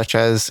friends such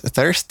as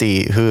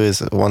Thirsty, who is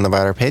one of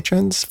our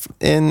patrons,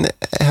 in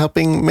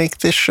helping make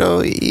this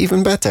show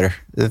even better.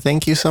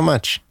 Thank you so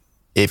much.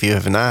 If you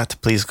have not,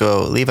 please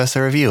go leave us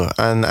a review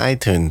on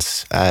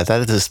iTunes.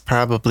 That is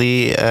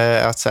probably,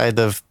 outside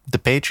of the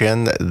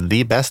Patreon,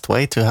 the best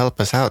way to help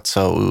us out.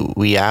 So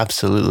we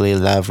absolutely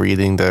love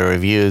reading the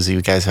reviews.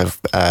 You guys have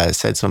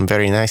said some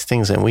very nice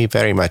things, and we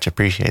very much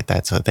appreciate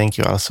that. So thank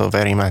you all so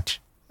very much.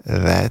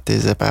 That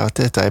is about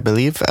it, I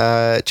believe.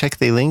 Check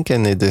the link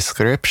in the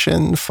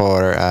description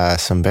for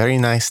some very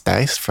nice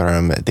dice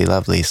from the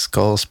lovely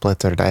Skull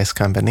Splitter Dice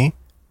Company.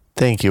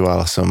 Thank you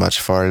all so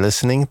much for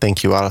listening.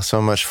 Thank you all so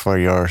much for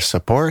your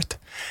support.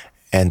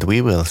 And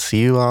we will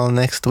see you all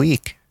next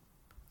week,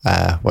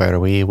 where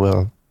we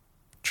will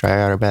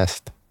try our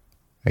best,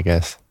 I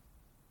guess.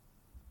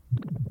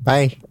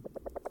 Bye.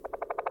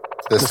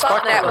 The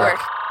Spark Network.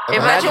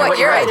 Imagine what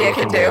your idea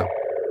can do.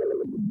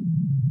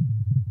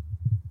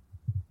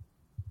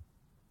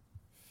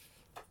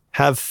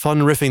 Have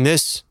fun riffing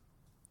this.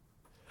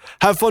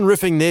 Have fun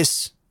riffing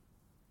this.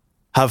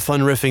 Have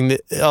fun riffing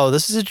this. Oh,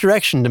 this is a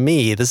direction to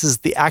me. This is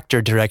the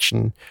actor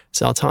direction.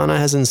 Zaltana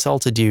has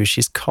insulted you.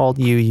 She's called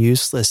you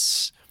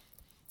useless.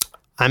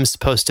 I'm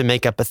supposed to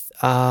make up a...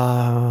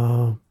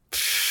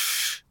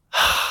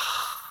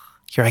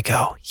 Here I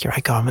go.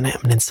 I'm gonna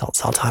insult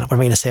Zaltana. What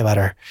am I gonna say about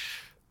her?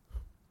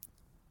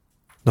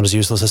 Not as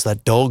useless as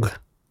that dog.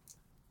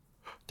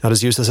 Not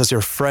as useless as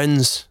your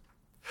friends.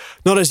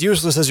 Not as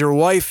useless as your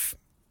wife.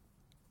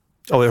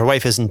 Oh, your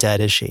wife isn't dead,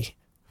 is she?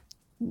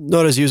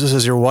 Not as useless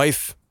as your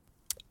wife.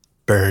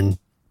 Burn.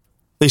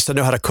 At least I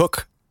know how to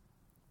cook.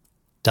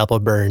 Double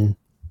burn.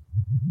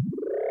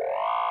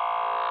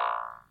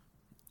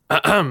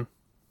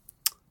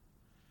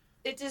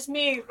 It is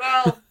me,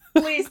 Ral.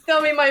 Please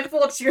tell me my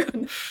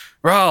fortune.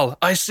 Ral,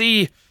 I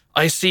see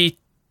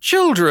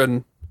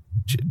children.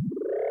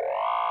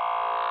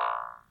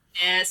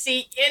 Yeah,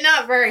 see, you're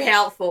not very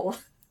helpful.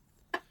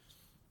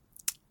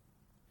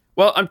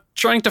 Well, I'm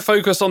trying to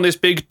focus on this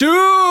big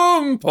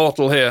doom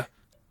portal here.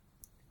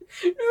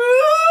 I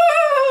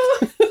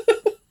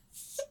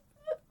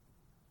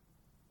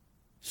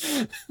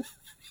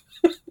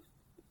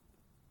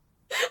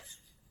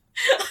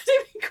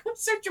didn't mean go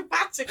so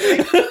dramatically.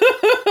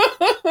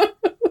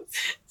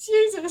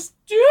 Jesus.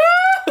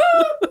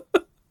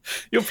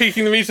 You're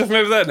peeking the meter from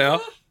over there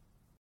now.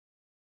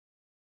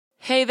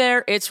 Hey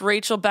there, it's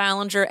Rachel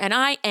Ballinger, and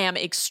I am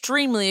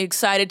extremely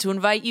excited to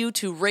invite you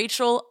to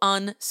Rachel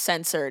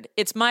Uncensored.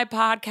 It's my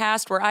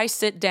podcast where I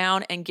sit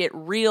down and get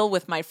real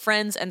with my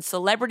friends and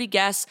celebrity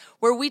guests,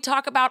 where we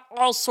talk about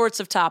all sorts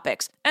of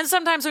topics. And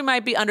sometimes we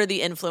might be under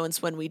the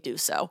influence when we do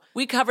so.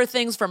 We cover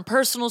things from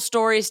personal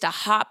stories to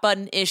hot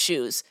button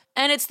issues.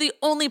 And it's the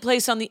only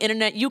place on the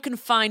internet you can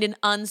find an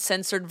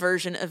uncensored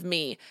version of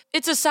me.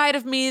 It's a side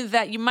of me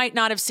that you might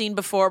not have seen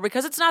before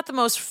because it's not the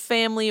most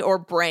family or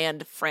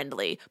brand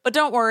friendly. But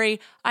don't worry,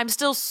 I'm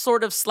still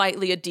sort of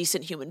slightly a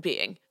decent human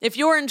being. If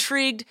you're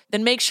intrigued,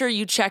 then make sure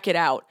you check it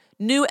out.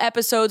 New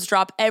episodes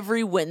drop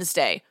every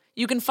Wednesday.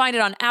 You can find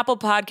it on Apple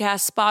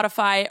Podcasts,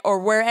 Spotify, or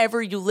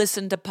wherever you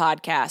listen to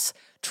podcasts.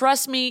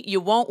 Trust me, you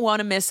won't want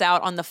to miss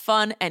out on the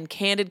fun and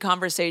candid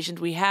conversations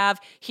we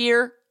have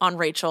here on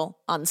Rachel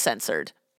Uncensored.